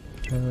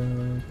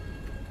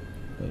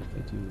 Wait, I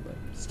do like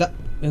stop.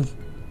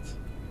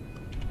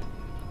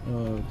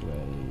 Oh, do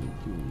I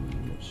do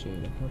what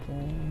shade of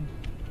purple?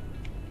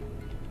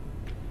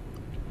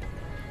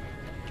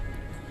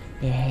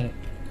 Yeah, I had it.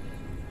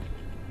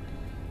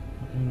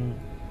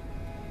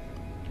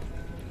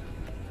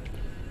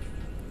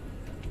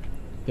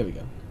 There we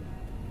go.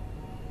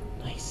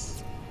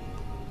 Nice.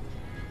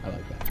 I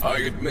like that. I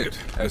admit,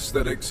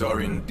 aesthetics are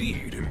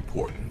indeed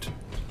important.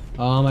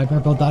 Oh, my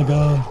purple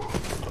doggo.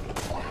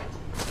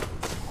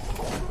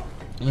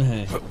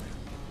 Okay.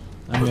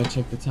 I'm gonna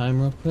check the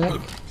time real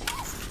quick.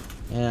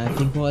 And I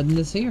think we'll end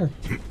this here.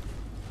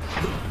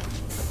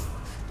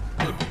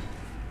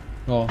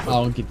 Well,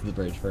 I'll get to the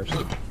bridge first.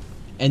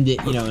 End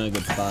it, you know, in a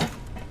good spot.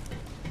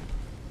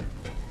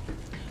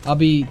 I'll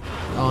be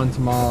on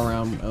tomorrow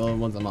around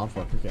once I'm off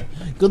work. Okay.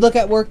 Good luck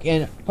at work,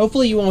 and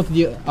hopefully you won't have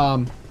to do.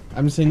 I'm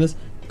just saying this.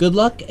 Good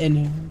luck,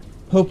 and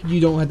hope you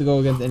don't have to go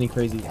against any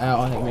crazy. Maybe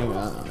I'm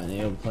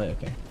able to play.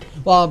 Okay.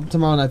 Well,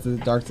 tomorrow night's a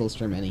Dark Souls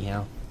stream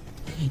anyhow.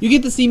 You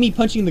get to see me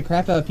punching the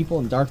crap out of people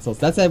in Dark Souls.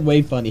 That's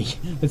way funny.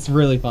 It's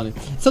really funny.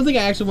 Something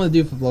I actually want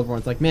to do for Bloodborne.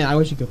 It's like, man, I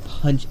wish you could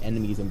punch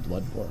enemies in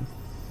Bloodborne.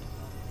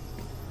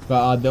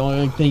 But the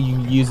only thing you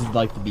can use is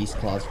like the beast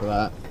claws for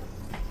that.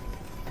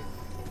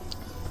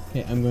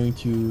 Okay, I'm going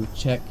to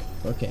check.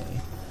 Okay.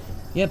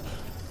 Yep.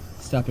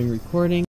 Stopping recording.